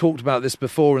know, we've talked about this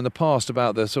before in the past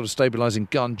about the sort of stabilising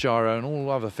gun gyro and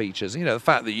all other features. You know, the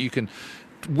fact that you can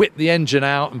whip the engine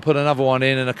out and put another one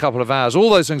in a couple of hours. All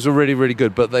those things were really, really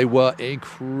good, but they were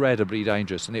incredibly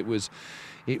dangerous, and it was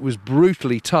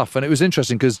brutally tough. And it was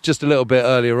interesting because just a little bit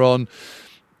earlier on,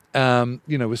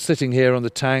 we're sitting here on the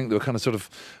tank. There were kind of sort of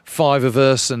 5 of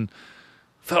us, and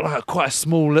felt like quite a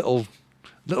small little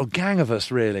gang of us,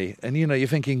 really. And you're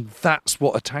thinking that's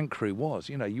what a tank crew was.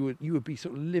 You would be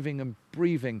sort of living and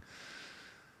breathing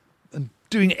and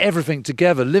doing everything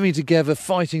together, living together,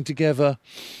 fighting together,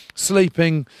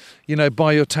 sleeping,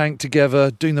 by your tank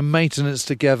together, doing the maintenance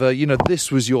together.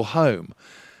 This was your home.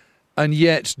 And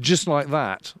yet, just like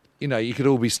that, you could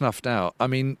all be snuffed out. I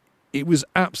mean, it was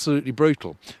absolutely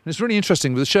brutal. And it's really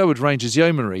interesting with the Sherwood Rangers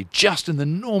Yeomanry, just in the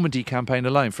Normandy campaign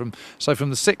alone, from the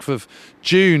 6th of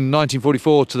June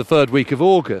 1944 to the 3rd week of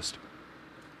August,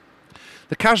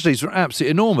 the casualties were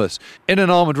absolutely enormous. In an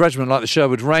armoured regiment like the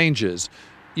Sherwood Rangers,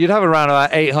 you'd have around about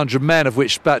 800 men, of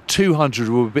which about 200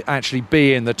 would actually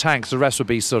be in the tanks. The rest would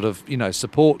be sort of,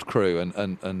 support crew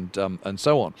and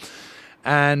so on.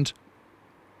 And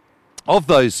of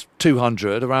those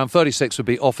 200, around 36 would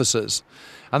be officers.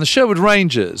 And the Sherwood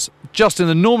Rangers, just in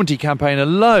the Normandy campaign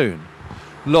alone,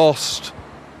 lost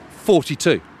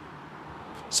 42.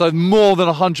 So more than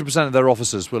 100% of their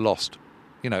officers were lost,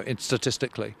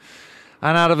 statistically.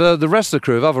 And out of the rest of the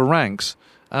crew of other ranks,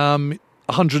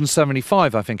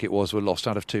 175, I think it was, were lost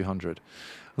out of 200.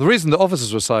 The reason the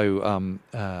officers were so,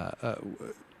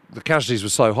 the casualties were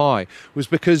so high was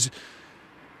because,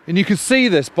 and you can see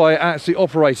this by actually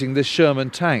operating this Sherman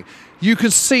tank, you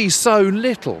can see so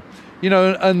little.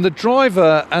 And the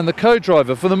driver and the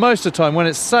co-driver, for the most of the time, when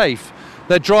it's safe,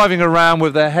 they're driving around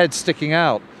with their heads sticking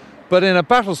out. But in a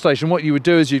battle station, what you would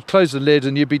do is you'd close the lid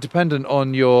and you'd be dependent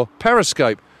on your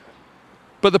periscope.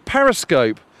 But the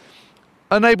periscope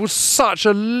enables such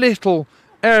a little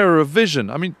area of vision.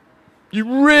 I mean,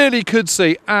 you really could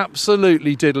see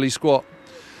absolutely diddly squat.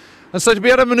 And so to be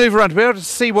able to manoeuvre around, to be able to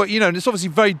see what, and it's obviously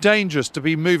very dangerous to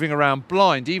be moving around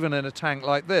blind, even in a tank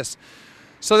like this.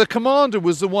 So the commander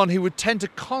was the one who would tend to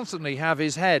constantly have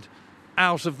his head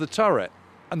out of the turret.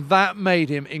 And that made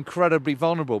him incredibly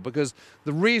vulnerable, because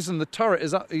the reason the turret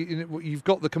is up, you've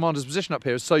got the commander's position up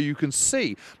here, is so you can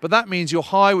see. But that means you're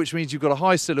high, which means you've got a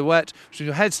high silhouette, which means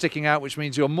your head sticking out, which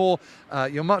means you're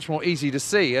much more easy to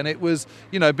see. And it was,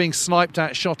 being sniped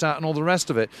at, shot at, and all the rest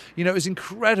of it. It was an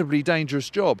incredibly dangerous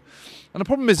job. And the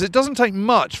problem is, it doesn't take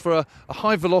much for a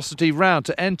high velocity round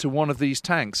to enter one of these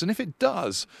tanks. And if it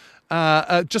does,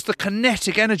 just the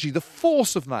kinetic energy, the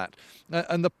force of that,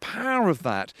 and the power of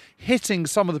that hitting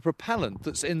some of the propellant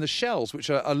that's in the shells, which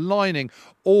are lining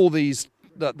all these,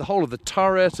 the whole of the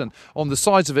turret and on the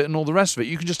sides of it and all the rest of it.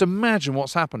 You can just imagine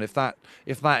what's happened if that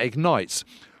ignites.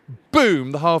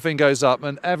 Boom, the whole thing goes up,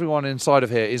 and everyone inside of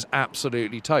here is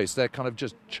absolutely toast. They're kind of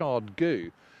just charred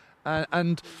goo.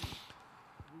 And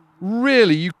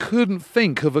really, you couldn't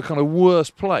think of a kind of worse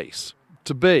place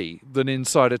to be than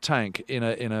inside a tank in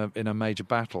a major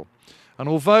battle. And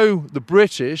although the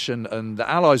British and the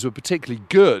Allies were particularly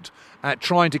good at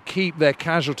trying to keep their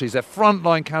casualties, their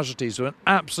frontline casualties, to an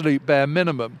absolute bare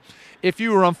minimum, if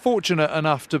you were unfortunate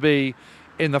enough to be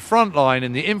in the front line,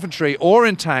 in the infantry or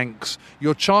in tanks,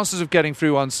 your chances of getting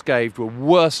through unscathed were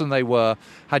worse than they were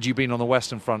had you been on the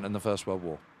Western Front in the First World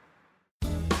War.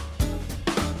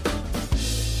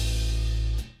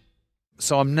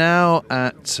 So I'm now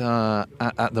at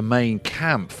the main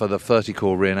camp for the 30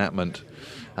 Corps reenactment,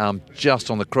 just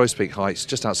on the Grosbeak Heights,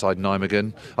 just outside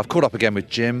Nijmegen. I've caught up again with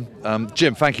Jim.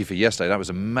 Jim, thank you for yesterday. That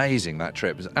was amazing, that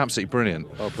trip. It was absolutely brilliant.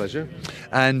 Our pleasure.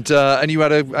 And you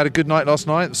had a good night last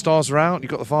night? The stars are out? You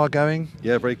got the fire going?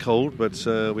 Yeah, very cold, but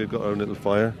we've got our own little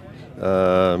fire,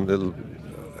 little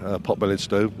pot-bellied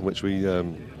stove, which we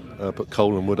put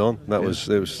coal and wood on. It was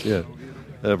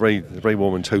very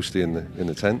warm and toasty in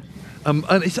the tent. And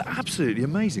it's absolutely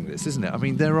amazing, this, isn't it? I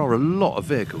mean, there are a lot of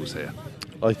vehicles here.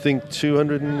 I think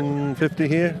 250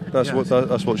 here. That's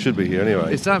what should be here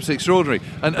anyway. It's absolutely extraordinary.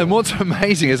 And what's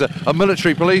amazing is a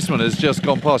military policeman has just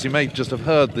gone past. You may just have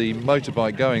heard the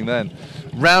motorbike going then,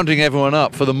 rounding everyone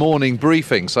up for the morning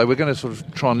briefing. So we're going to sort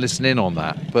of try and listen in on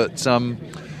that. But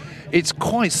it's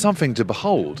quite something to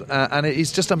behold. And it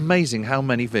is just amazing how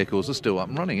many vehicles are still up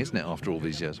and running, isn't it, after all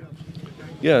these years?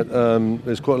 Yeah,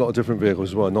 there's quite a lot of different vehicles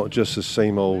as well. Not just the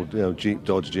same old Jeep,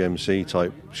 Dodge, GMC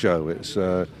type show. It's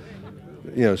some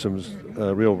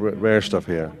real rare stuff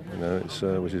here,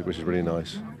 which is really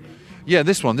nice. Yeah,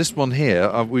 this one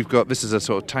here, we've got. This is a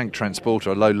sort of tank transporter,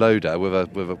 a low loader with a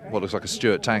what looks like a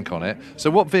Stuart tank on it.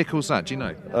 So, what vehicle's that? Do you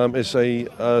know? It's a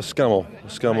Scammell.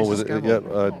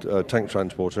 A tank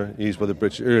transporter used by the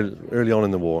British early on in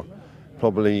the war,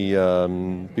 probably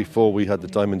before we had the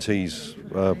Diamond T's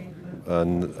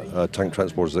and tank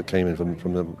transporters that came in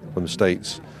from the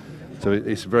States. So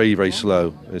it's very, very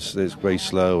slow. It's very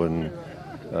slow and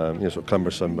sort of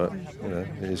cumbersome, but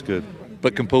it is good.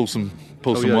 But can pull some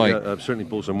weight. Yeah, certainly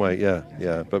pull some weight.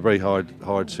 Yeah. But very hard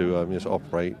to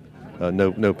operate.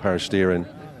 No power steering.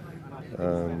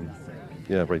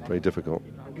 Very, very difficult.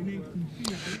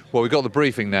 Well, we've got the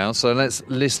briefing now, so let's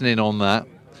listen in on that.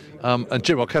 And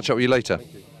Jim, I'll catch up with you later.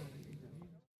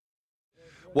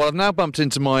 Well, I've now bumped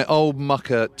into my old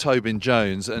mucker, Tobin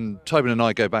Jones, and Tobin and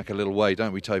I go back a little way,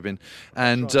 don't we, Tobin?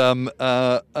 And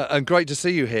great to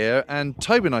see you here. And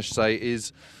Tobin, I should say,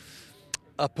 is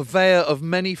a purveyor of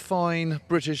many fine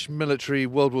British military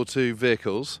World War II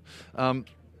vehicles.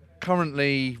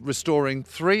 Currently restoring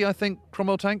 3, I think,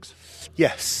 Cromwell tanks?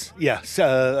 Yes,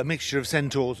 a mixture of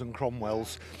Centaurs and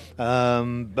Cromwells.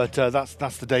 But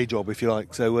that's the day job, if you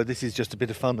like. So this is just a bit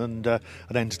of fun and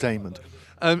entertainment.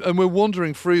 And we're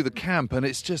wandering through the camp, and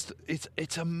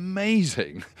it's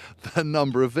amazing the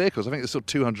number of vehicles. I think there's sort of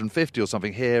 250 or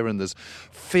something here, and there's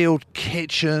field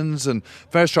kitchens and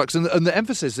various trucks. And the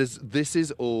emphasis is this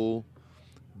is all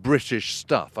British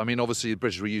stuff. I mean, obviously the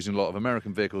British were using a lot of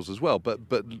American vehicles as well, but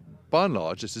by and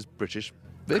large, this is British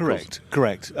vehicles.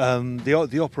 Correct.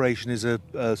 The operation is a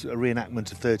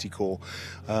reenactment of 30 Corps,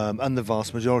 and the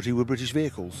vast majority were British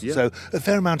vehicles. Yeah. So a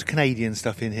fair amount of Canadian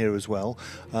stuff in here as well,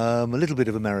 a little bit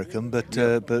of American, but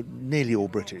nearly all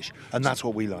British, and that's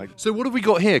what we like. So what have we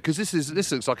got here? Because this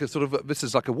looks like this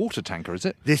is like a water tanker, is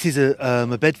it? This is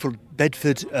a Bedford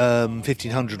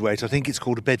 1500 weight. I think it's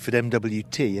called a Bedford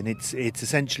MWT, and it's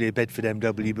essentially a Bedford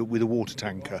MW but with a water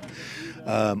tanker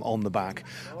on the back,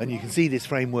 and you can see this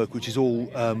framework, which is all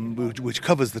which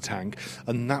covers the tank,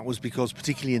 and that was because,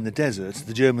 particularly in the desert,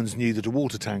 the Germans knew that a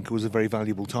water tanker was a very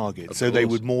valuable target, so they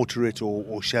would mortar it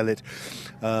or shell it.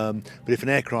 But if an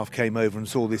aircraft came over and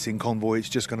saw this in convoy, it's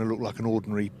just going to look like an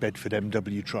ordinary Bedford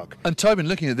MW truck. And Tobin,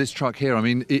 looking at this truck here, I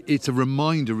mean, it's a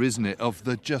reminder, isn't it, of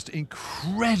the just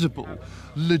incredible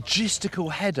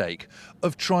logistical headache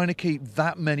of trying to keep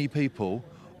that many people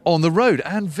on the road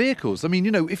and vehicles. I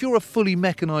mean, if you're a fully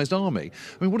mechanised army,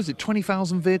 I mean, what is it,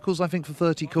 20,000 vehicles, I think, for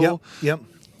 30 Corps? Yep.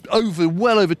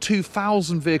 Well over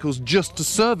 2,000 vehicles just to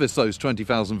service those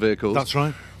 20,000 vehicles. That's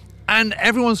right. And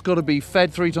everyone's got to be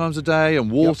fed 3 times a day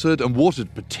and watered, and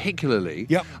watered particularly.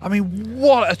 Yep. I mean,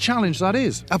 what a challenge that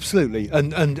is. Absolutely.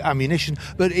 And ammunition.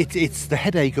 But it's the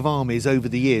headache of armies over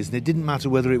the years. And it didn't matter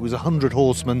whether it was 100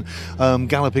 horsemen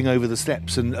galloping over the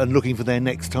steppes and looking for their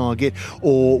next target,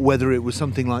 or whether it was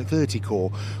something like 30 Corps,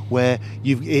 where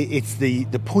it's the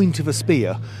point of a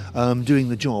spear doing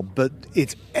the job, but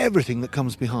it's everything that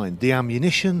comes behind. The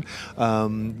ammunition,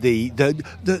 the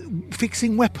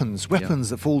fixing weapons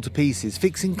that fall to pieces,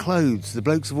 fixing clothes. The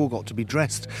blokes have all got to be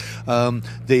dressed.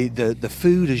 The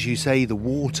food, as you say, the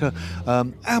water,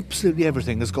 absolutely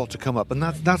everything has got to come up, and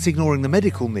that's ignoring the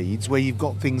medical needs, where you've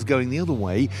got things going the other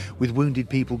way with wounded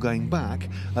people going back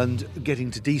and getting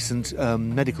to decent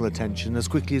medical attention as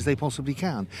quickly as they possibly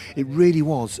can. It really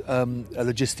was a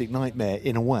logistic nightmare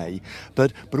in a way,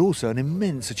 but also an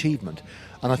immense achievement.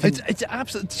 And I think it's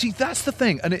absolutely. See, that's the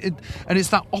thing, and it's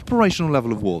that operational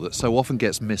level of war that so often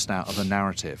gets missed out of the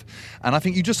narrative. And I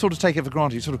think you just sort of take it for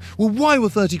granted. You sort of, well, why were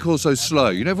 30 Corps so slow?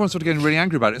 You know, everyone's sort of getting really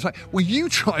angry about it. It's like, well, you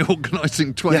try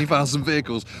organising 20,000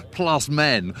 vehicles plus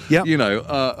men, you know,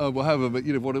 however, but,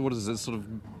 you know, what is it, sort of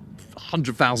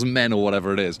 100,000 men or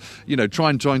whatever it is, you know,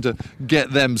 trying to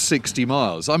get them 60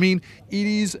 miles. I mean, it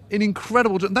is an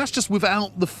incredible... That's just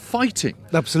without the fighting.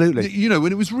 Absolutely. You know,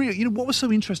 and it was really... You know, what was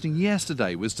so interesting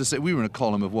yesterday was to say... We were in a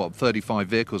column of, 35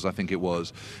 vehicles, I think it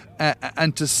was,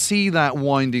 and to see that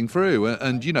winding through.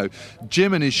 And, you know,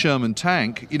 Jim and his Sherman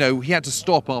tank, you know, he had to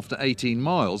stop after 18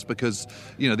 miles because,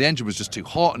 you know, the engine was just too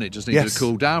hot and it just needed to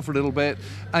cool down for a little bit.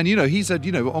 And, you know, he said,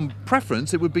 you know, on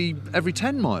preference, it would be every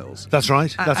 10 miles. That's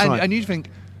right. And you think,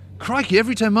 crikey,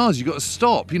 every 10 miles you've got to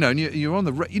stop, you know, and you're on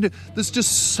the... You know, there's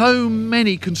just so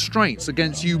many constraints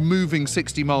against you moving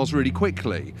 60 miles really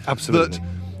quickly. Absolutely.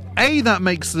 That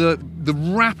makes the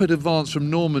rapid advance from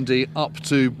Normandy up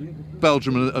to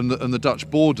Belgium and the Dutch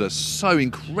border so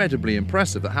incredibly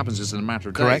impressive. That happens just in a matter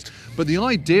of days. Correct. But the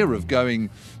idea of going,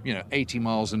 you know, 80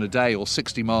 miles in a day or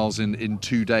 60 miles in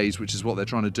 2 days, which is what they're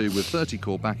trying to do with 30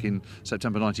 Corps back in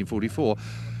September 1944...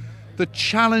 The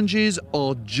challenges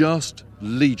are just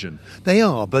legion. They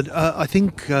are, but I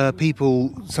think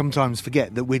people sometimes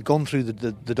forget that we'd gone through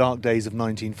the dark days of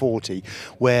 1940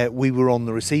 where we were on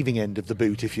the receiving end of the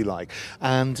boot, if you like.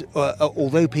 And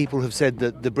although people have said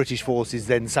that the British forces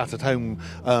then sat at home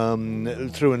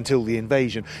through until the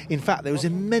invasion, in fact there was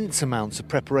immense amounts of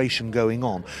preparation going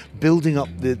on, building up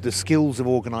the skills of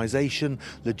organisation,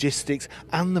 logistics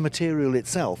and the material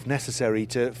itself necessary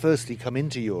to firstly come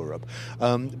into Europe,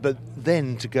 but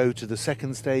then to go to the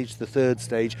second stage, the third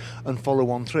stage and follow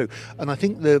on through. And I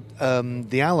think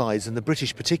the Allies and the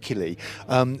British particularly,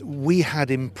 we had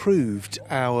improved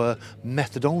our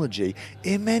methodology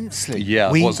immensely.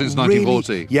 Yeah, since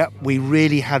 1940. We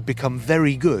really had become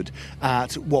very good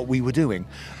at what we were doing.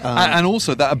 And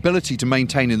also that ability to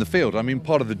maintain in the field. I mean,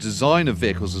 part of the design of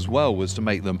vehicles as well was to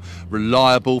make them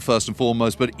reliable first and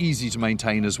foremost, but easy to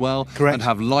maintain as well. Correct. And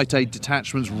have light aid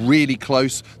detachments really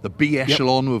close, the B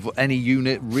echelon of any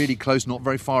unit really close, not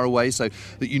very far away, so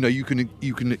that you know you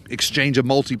can exchange a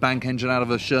multi-bank engine out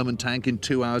of a Sherman tank in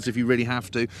 2 hours if you really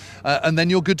have to, and then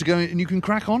you're good to go and you can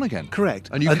crack on again. Correct.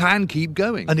 And you can keep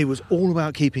going. And it was all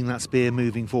about keeping that spear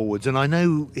moving forwards. And I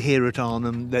know here at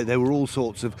Arnhem there were all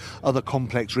sorts of other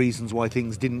complex reasons why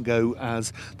things didn't go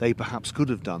as they perhaps could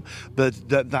have done, but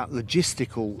that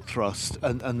logistical thrust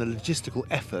and the logistical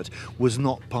effort was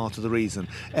not part of the reason.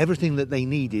 Everything that they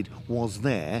needed was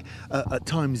there. At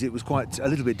times it was quite a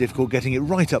little bit difficult getting it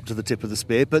right up to the tip of the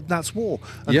spear, but that's war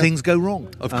and things go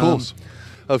wrong. Of course.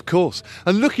 Of course.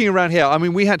 And looking around here, I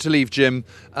mean, we had to leave Jim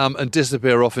and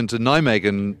disappear off into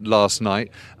Nijmegen last night,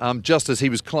 just as he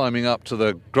was climbing up to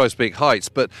the Groesbeek Heights.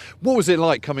 But what was it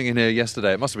like coming in here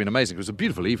yesterday? It must have been amazing. It was a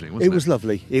beautiful evening, wasn't it? It was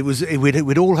lovely.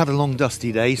 We'd all had a long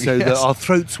dusty day, so that our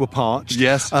throats were parched.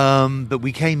 Yes. But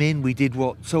we came in, we did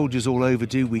what soldiers all over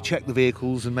do. We checked the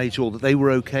vehicles and made sure that they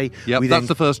were okay. Yep, that's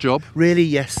the first job. Really,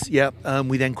 yes. Yep.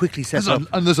 We then quickly set up.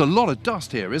 And there's a lot of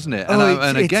dust here, isn't it?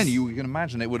 And again, you can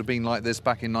imagine it would have been like this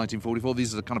back in 1944.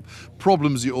 These are the kind of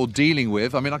problems you're dealing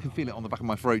with. I mean, I can feel it on the back of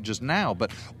my throat just now, but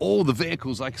all the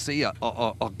vehicles I see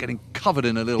are getting covered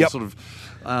in a little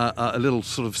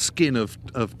sort of skin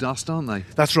of dust, aren't they?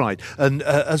 That's right. And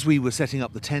as we were setting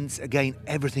up the tents, again,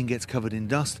 everything gets covered in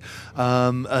dust.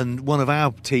 And one of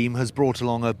our team has brought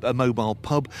along a mobile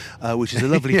pub, which is a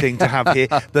lovely thing to have here.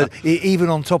 But even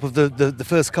on top of the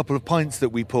first couple of pints that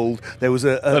we pulled, there was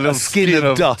a skin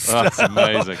of dust. That's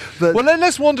amazing. Well, then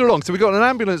let's wander along. So we've got an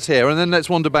ambulance here, and then let's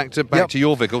wander back to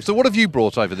your vehicle. So what have you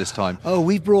brought over this time? Oh,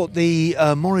 we've brought the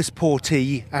Morris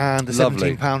Portee and the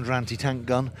 17-pounder anti-tank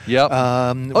gun. Yep.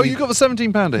 You've got the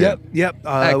 17-pounder here? Yep.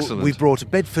 Excellent. We brought a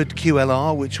Bedford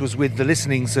QLR, which was with the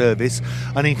listening service,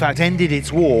 and in fact ended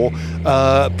its war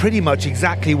pretty much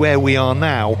exactly where we are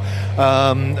now.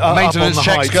 Maintenance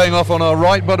checks going off on our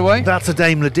right, by the way? That's a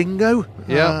Daimler Dingo.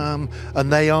 Yeah.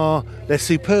 And they're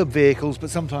superb vehicles, but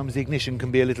sometimes the ignition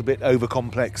can be a little bit over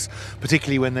complex,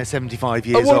 particularly when they're 75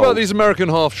 years old. What about these American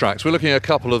half-tracks? We're looking at a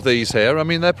couple of these here. I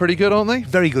mean, they're pretty good, aren't they?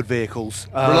 Very good vehicles.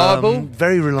 Reliable?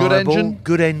 Very reliable. Good engine?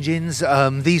 Good engines.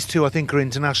 These two, I think, are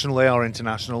international. They are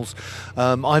internationals.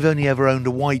 I've only ever owned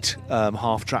a white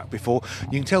half-track before.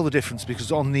 You can tell the difference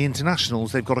because on the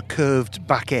internationals, they've got a curved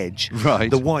back edge. Right.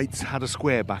 The whites had a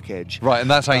square back edge. Right, and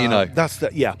that's how you know.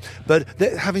 But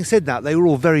having said that, they were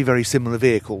all very, very similar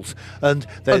vehicles. And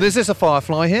is this a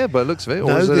Firefly here? But it looks of it.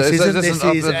 No, this isn't.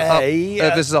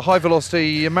 This is a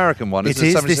high-velocity American one. It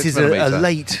is. This is a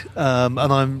late, and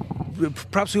I'm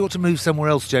perhaps we ought to move somewhere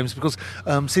else, James, because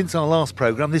since our last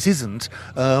programme, this isn't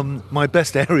my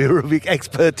best area of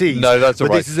expertise. No, that's all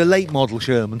right. But this is a late model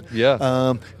Sherman.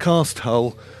 Yeah. Cast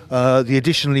hull, the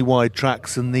additionally wide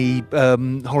tracks, and the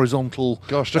horizontal.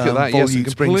 Gosh, look at that! Yes, volute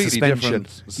spring completely suspension.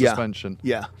 different suspension.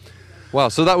 Yeah. Wow,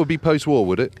 so that would be post-war,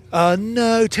 would it?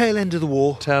 No, tail end of the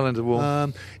war. Tail end of the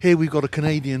war. Here we've got a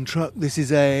Canadian truck. This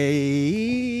is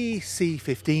a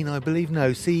C15, I believe.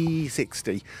 No,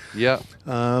 C60. Yeah.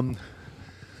 And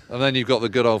then you've got the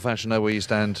good old-fashioned know where you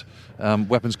stand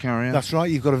weapons carrier. That's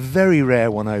right. You've got a very rare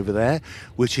one over there,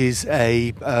 which is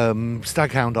a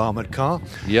Staghound armoured car.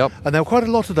 Yep. And there were quite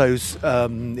a lot of those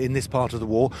in this part of the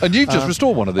war. And you've just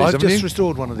restored one of these, I've just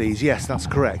restored one of these, yes, that's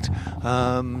correct.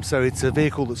 So it's a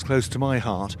vehicle that's close to my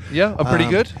heart. Yeah, and pretty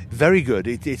good? Very good.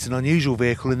 It's an unusual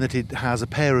vehicle in that it has a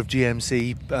pair of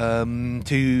GMC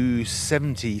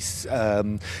 270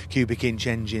 cubic inch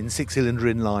engines, 6-cylinder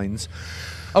inlines.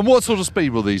 And what sort of speed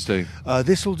will these do?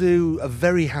 This will do a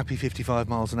very happy 55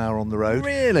 miles an hour on the road.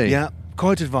 Really? Yeah,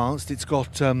 quite advanced. It's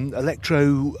got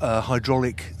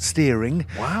hydraulic steering.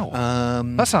 Wow.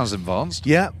 That sounds advanced.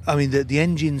 Yeah, I mean, the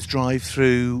engines drive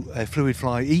through a fluid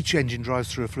fly. Each engine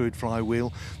drives through a fluid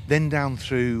flywheel, then down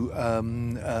through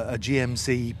a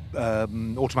GMC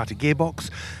automatic gearbox,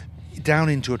 down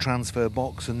into a transfer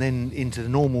box, and then into the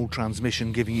normal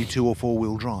transmission, giving you 2 or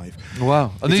 4-wheel drive.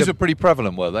 Wow! And these are pretty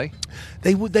prevalent, were they?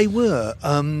 They were.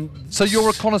 So your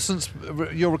reconnaissance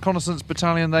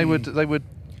battalion, they would.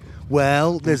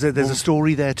 Well, there's a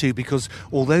story there too, because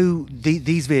although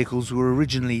these vehicles were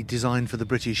originally designed for the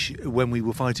British when we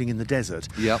were fighting in the desert,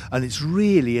 and it's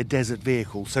really a desert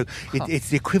vehicle, so it's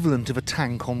the equivalent of a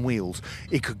tank on wheels.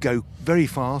 It could go very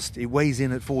fast. It weighs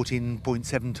in at 14.7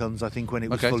 tonnes, I think, when it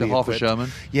was fully so half equipped. A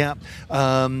Sherman. Yeah,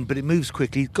 but it moves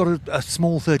quickly. It's got a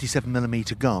small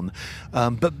 37mm gun,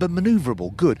 but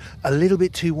manoeuvrable, good. A little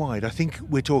bit too wide. I think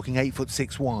we're talking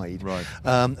 8'6" wide. Right.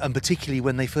 And particularly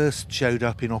when they first showed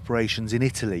up in operation in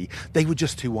Italy, they were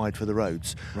just too wide for the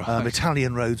roads. Right.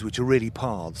 Italian roads, which are really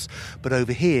paths. But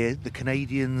over here, the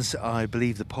Canadians, I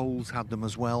believe the Poles had them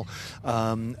as well,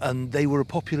 and they were a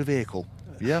popular vehicle.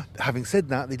 Yeah. Having said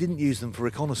that, they didn't use them for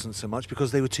reconnaissance so much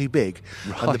because they were too big.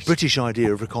 Right. And the British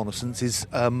idea of reconnaissance is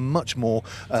much more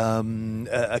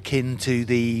akin to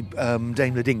the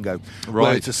Daimler Dingo,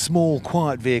 where it's a small,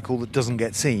 quiet vehicle that doesn't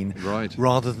get seen,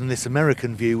 rather than this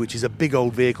American view, which is a big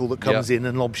old vehicle that comes in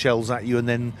and lobs shells at you and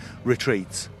then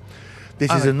retreats.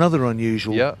 This is another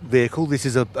unusual vehicle. This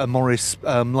is a Morris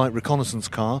light reconnaissance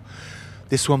car.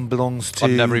 This one belongs to...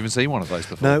 I've never even seen one of those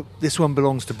before. No, this one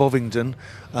belongs to Bovingdon,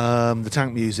 the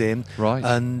Tank Museum. Right.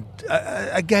 And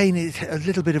again, it's a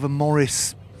little bit of a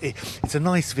Morris... It's a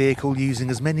nice vehicle using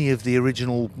as many of the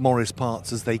original Morris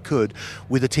parts as they could,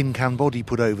 with a tin can body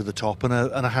put over the top and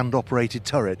a hand-operated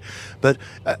turret. But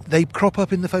they crop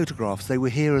up in the photographs. They were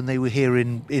here, and they were here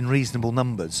in reasonable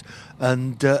numbers,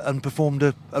 and performed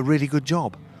a really good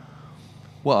job.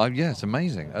 Well, yeah, it's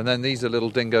amazing. And then these are little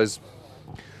dingoes...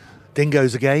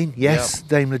 Dingoes again, yes,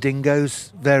 Daimler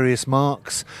Dingoes, various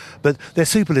marks, but they're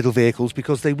super little vehicles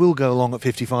because they will go along at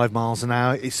 55 miles an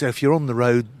hour. So if you're on the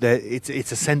road, it's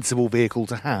a sensible vehicle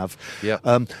to have.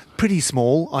 Pretty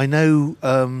small. I know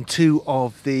 2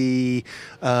 of the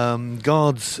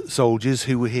Guards soldiers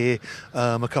who were here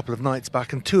a couple of nights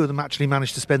back, and 2 of them actually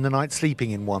managed to spend the night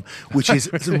sleeping in one, which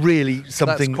is really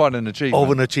something That's quite an achievement.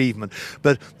 of an achievement.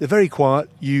 But they're very quiet.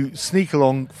 You sneak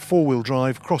along 4-wheel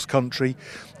drive, cross-country.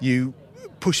 You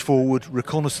push forward,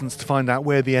 reconnaissance to find out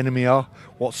where the enemy are,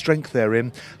 what strength they're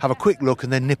in, have a quick look,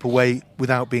 and then nip away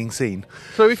without being seen.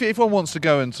 So if one wants to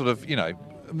go and sort of,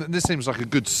 this seems like a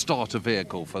good starter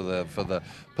vehicle for the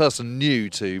person new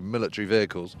to military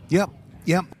vehicles. Yep.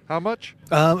 How much?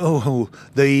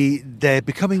 They're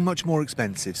becoming much more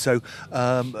expensive. So,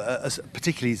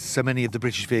 particularly so many of the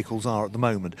British vehicles are at the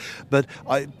moment. But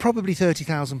probably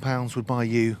 £30,000 would buy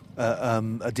you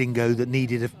a Dingo that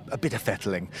needed a bit of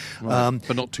fettling,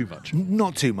 but not too much.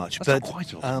 Not too much. That's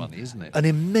quite a lot of money, isn't it? An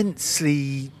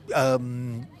immensely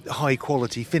high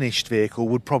quality finished vehicle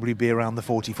would probably be around the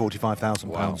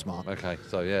 £40,000-45,000 mark. Okay,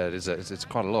 so yeah, it's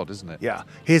quite a lot, isn't it? Yeah.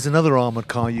 Here's another armoured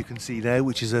car you can see there,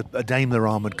 which is a Daimler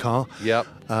armoured car. Yep.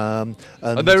 And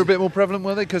they're a bit more prevalent,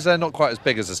 were they? Because they're not quite as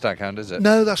big as a Staghound, is it?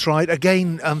 No, that's right.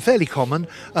 Again, fairly common.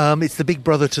 It's the big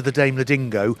brother to the Daimler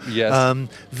Dingo. Yes.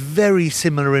 Very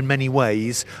similar in many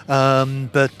ways,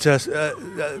 but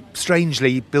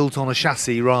strangely built on a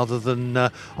chassis rather than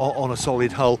on a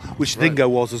solid hull, which the Dingo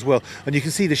was as well. And you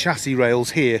can see the chassis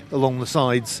rails here along the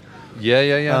sides.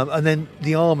 Yeah. And then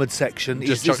the armoured section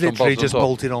is literally just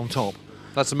bolted on top.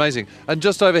 That's amazing. And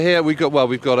just over here, we've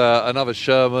got another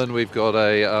Sherman. We've got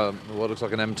a what looks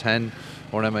like an M10.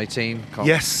 or an M18.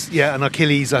 Yes, yeah, an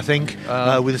Achilles, I think,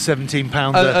 with a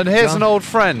 17-pounder. And here's an old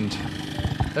friend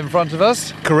in front of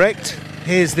us. Correct.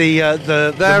 Here's the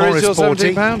there Morris is your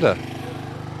Sporty. 17-pounder.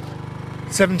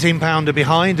 17-pounder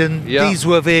behind, and these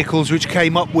were vehicles which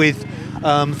came up with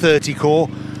 30 Corps,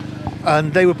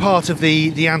 and they were part of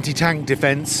the anti-tank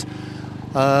defence.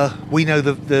 We know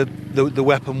the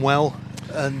weapon well,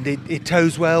 and it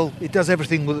tows well. It does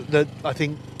everything that I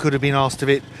think could have been asked of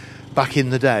it back in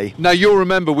the day. Now, you'll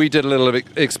remember we did a little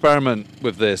experiment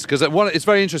with this, because it's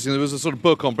very interesting. There was a sort of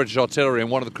book on British artillery,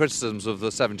 and one of the criticisms of the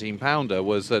 17-pounder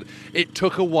was that it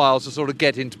took a while to sort of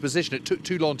get into position. It took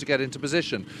too long to get into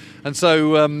position. And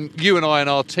so you and I and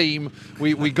our team,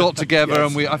 we got together,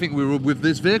 yes. And I think we were with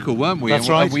this vehicle, weren't we? That's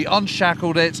right. And we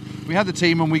unshackled it. We had the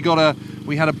team, and we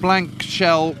had a blank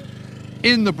shell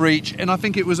in the breech, and I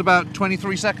think it was about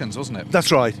 23 seconds, wasn't it?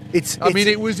 That's right. I mean,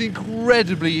 it was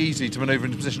incredibly easy to manoeuvre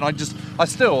into position. I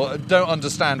still don't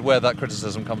understand where that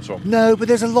criticism comes from. No, but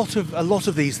there's a lot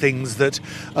of these things that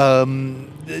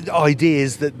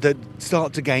ideas that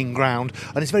start to gain ground,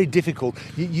 and it's very difficult.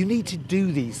 You need to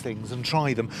do these things and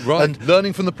try them. Right. And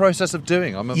learning from the process of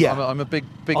doing. I'm a big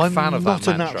fan of that. I'm not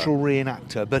a natural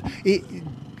reenactor, but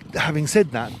having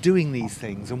said that, doing these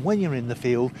things, and when you're in the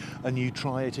field and you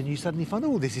try it and you suddenly find,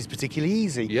 oh, this is particularly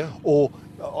easy. Yeah. Or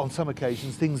on some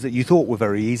occasions, things that you thought were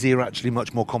very easy are actually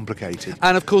much more complicated.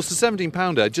 And of course, the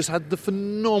 17-pounder just had the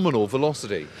phenomenal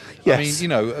velocity. Yes. I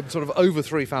mean, sort of over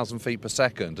 3,000 feet per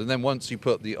second, and then once you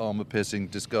put the armour-piercing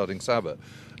discarding sabot,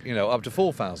 up to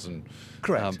 4,000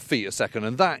 feet a second,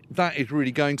 and that is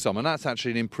really going some, and that's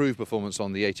actually an improved performance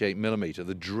on the 88mm,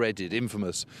 the dreaded,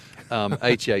 infamous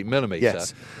 88mm.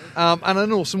 Yes. And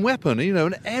an awesome weapon,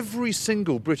 and every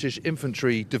single British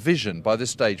infantry division by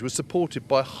this stage was supported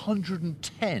by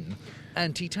 110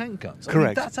 anti-tank guns. Correct. I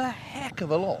mean, that's a heck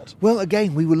of a lot. Well,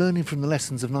 again, we were learning from the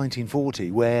lessons of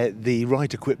 1940, where the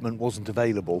right equipment wasn't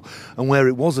available, and where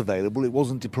it was available, it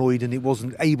wasn't deployed and it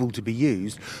wasn't able to be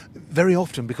used, very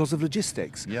often because of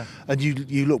logistics. Yeah. And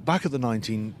you look back at the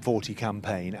 1940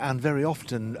 campaign, and very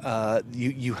often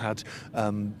you had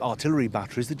artillery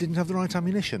batteries that didn't have the right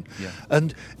ammunition. Yeah.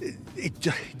 And it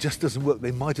just doesn't work.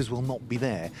 They might as well not be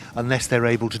there unless they're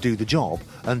able to do the job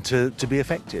and to be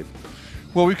effective.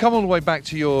 Well, we've come all the way back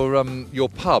to your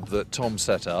pub that Tom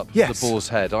set up, yes. The Boar's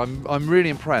Head. I'm really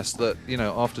impressed that,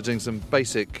 after doing some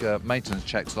basic maintenance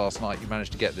checks last night, you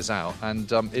managed to get this out,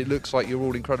 and it looks like you're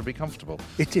all incredibly comfortable.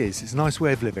 It is. It's a nice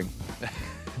way of living.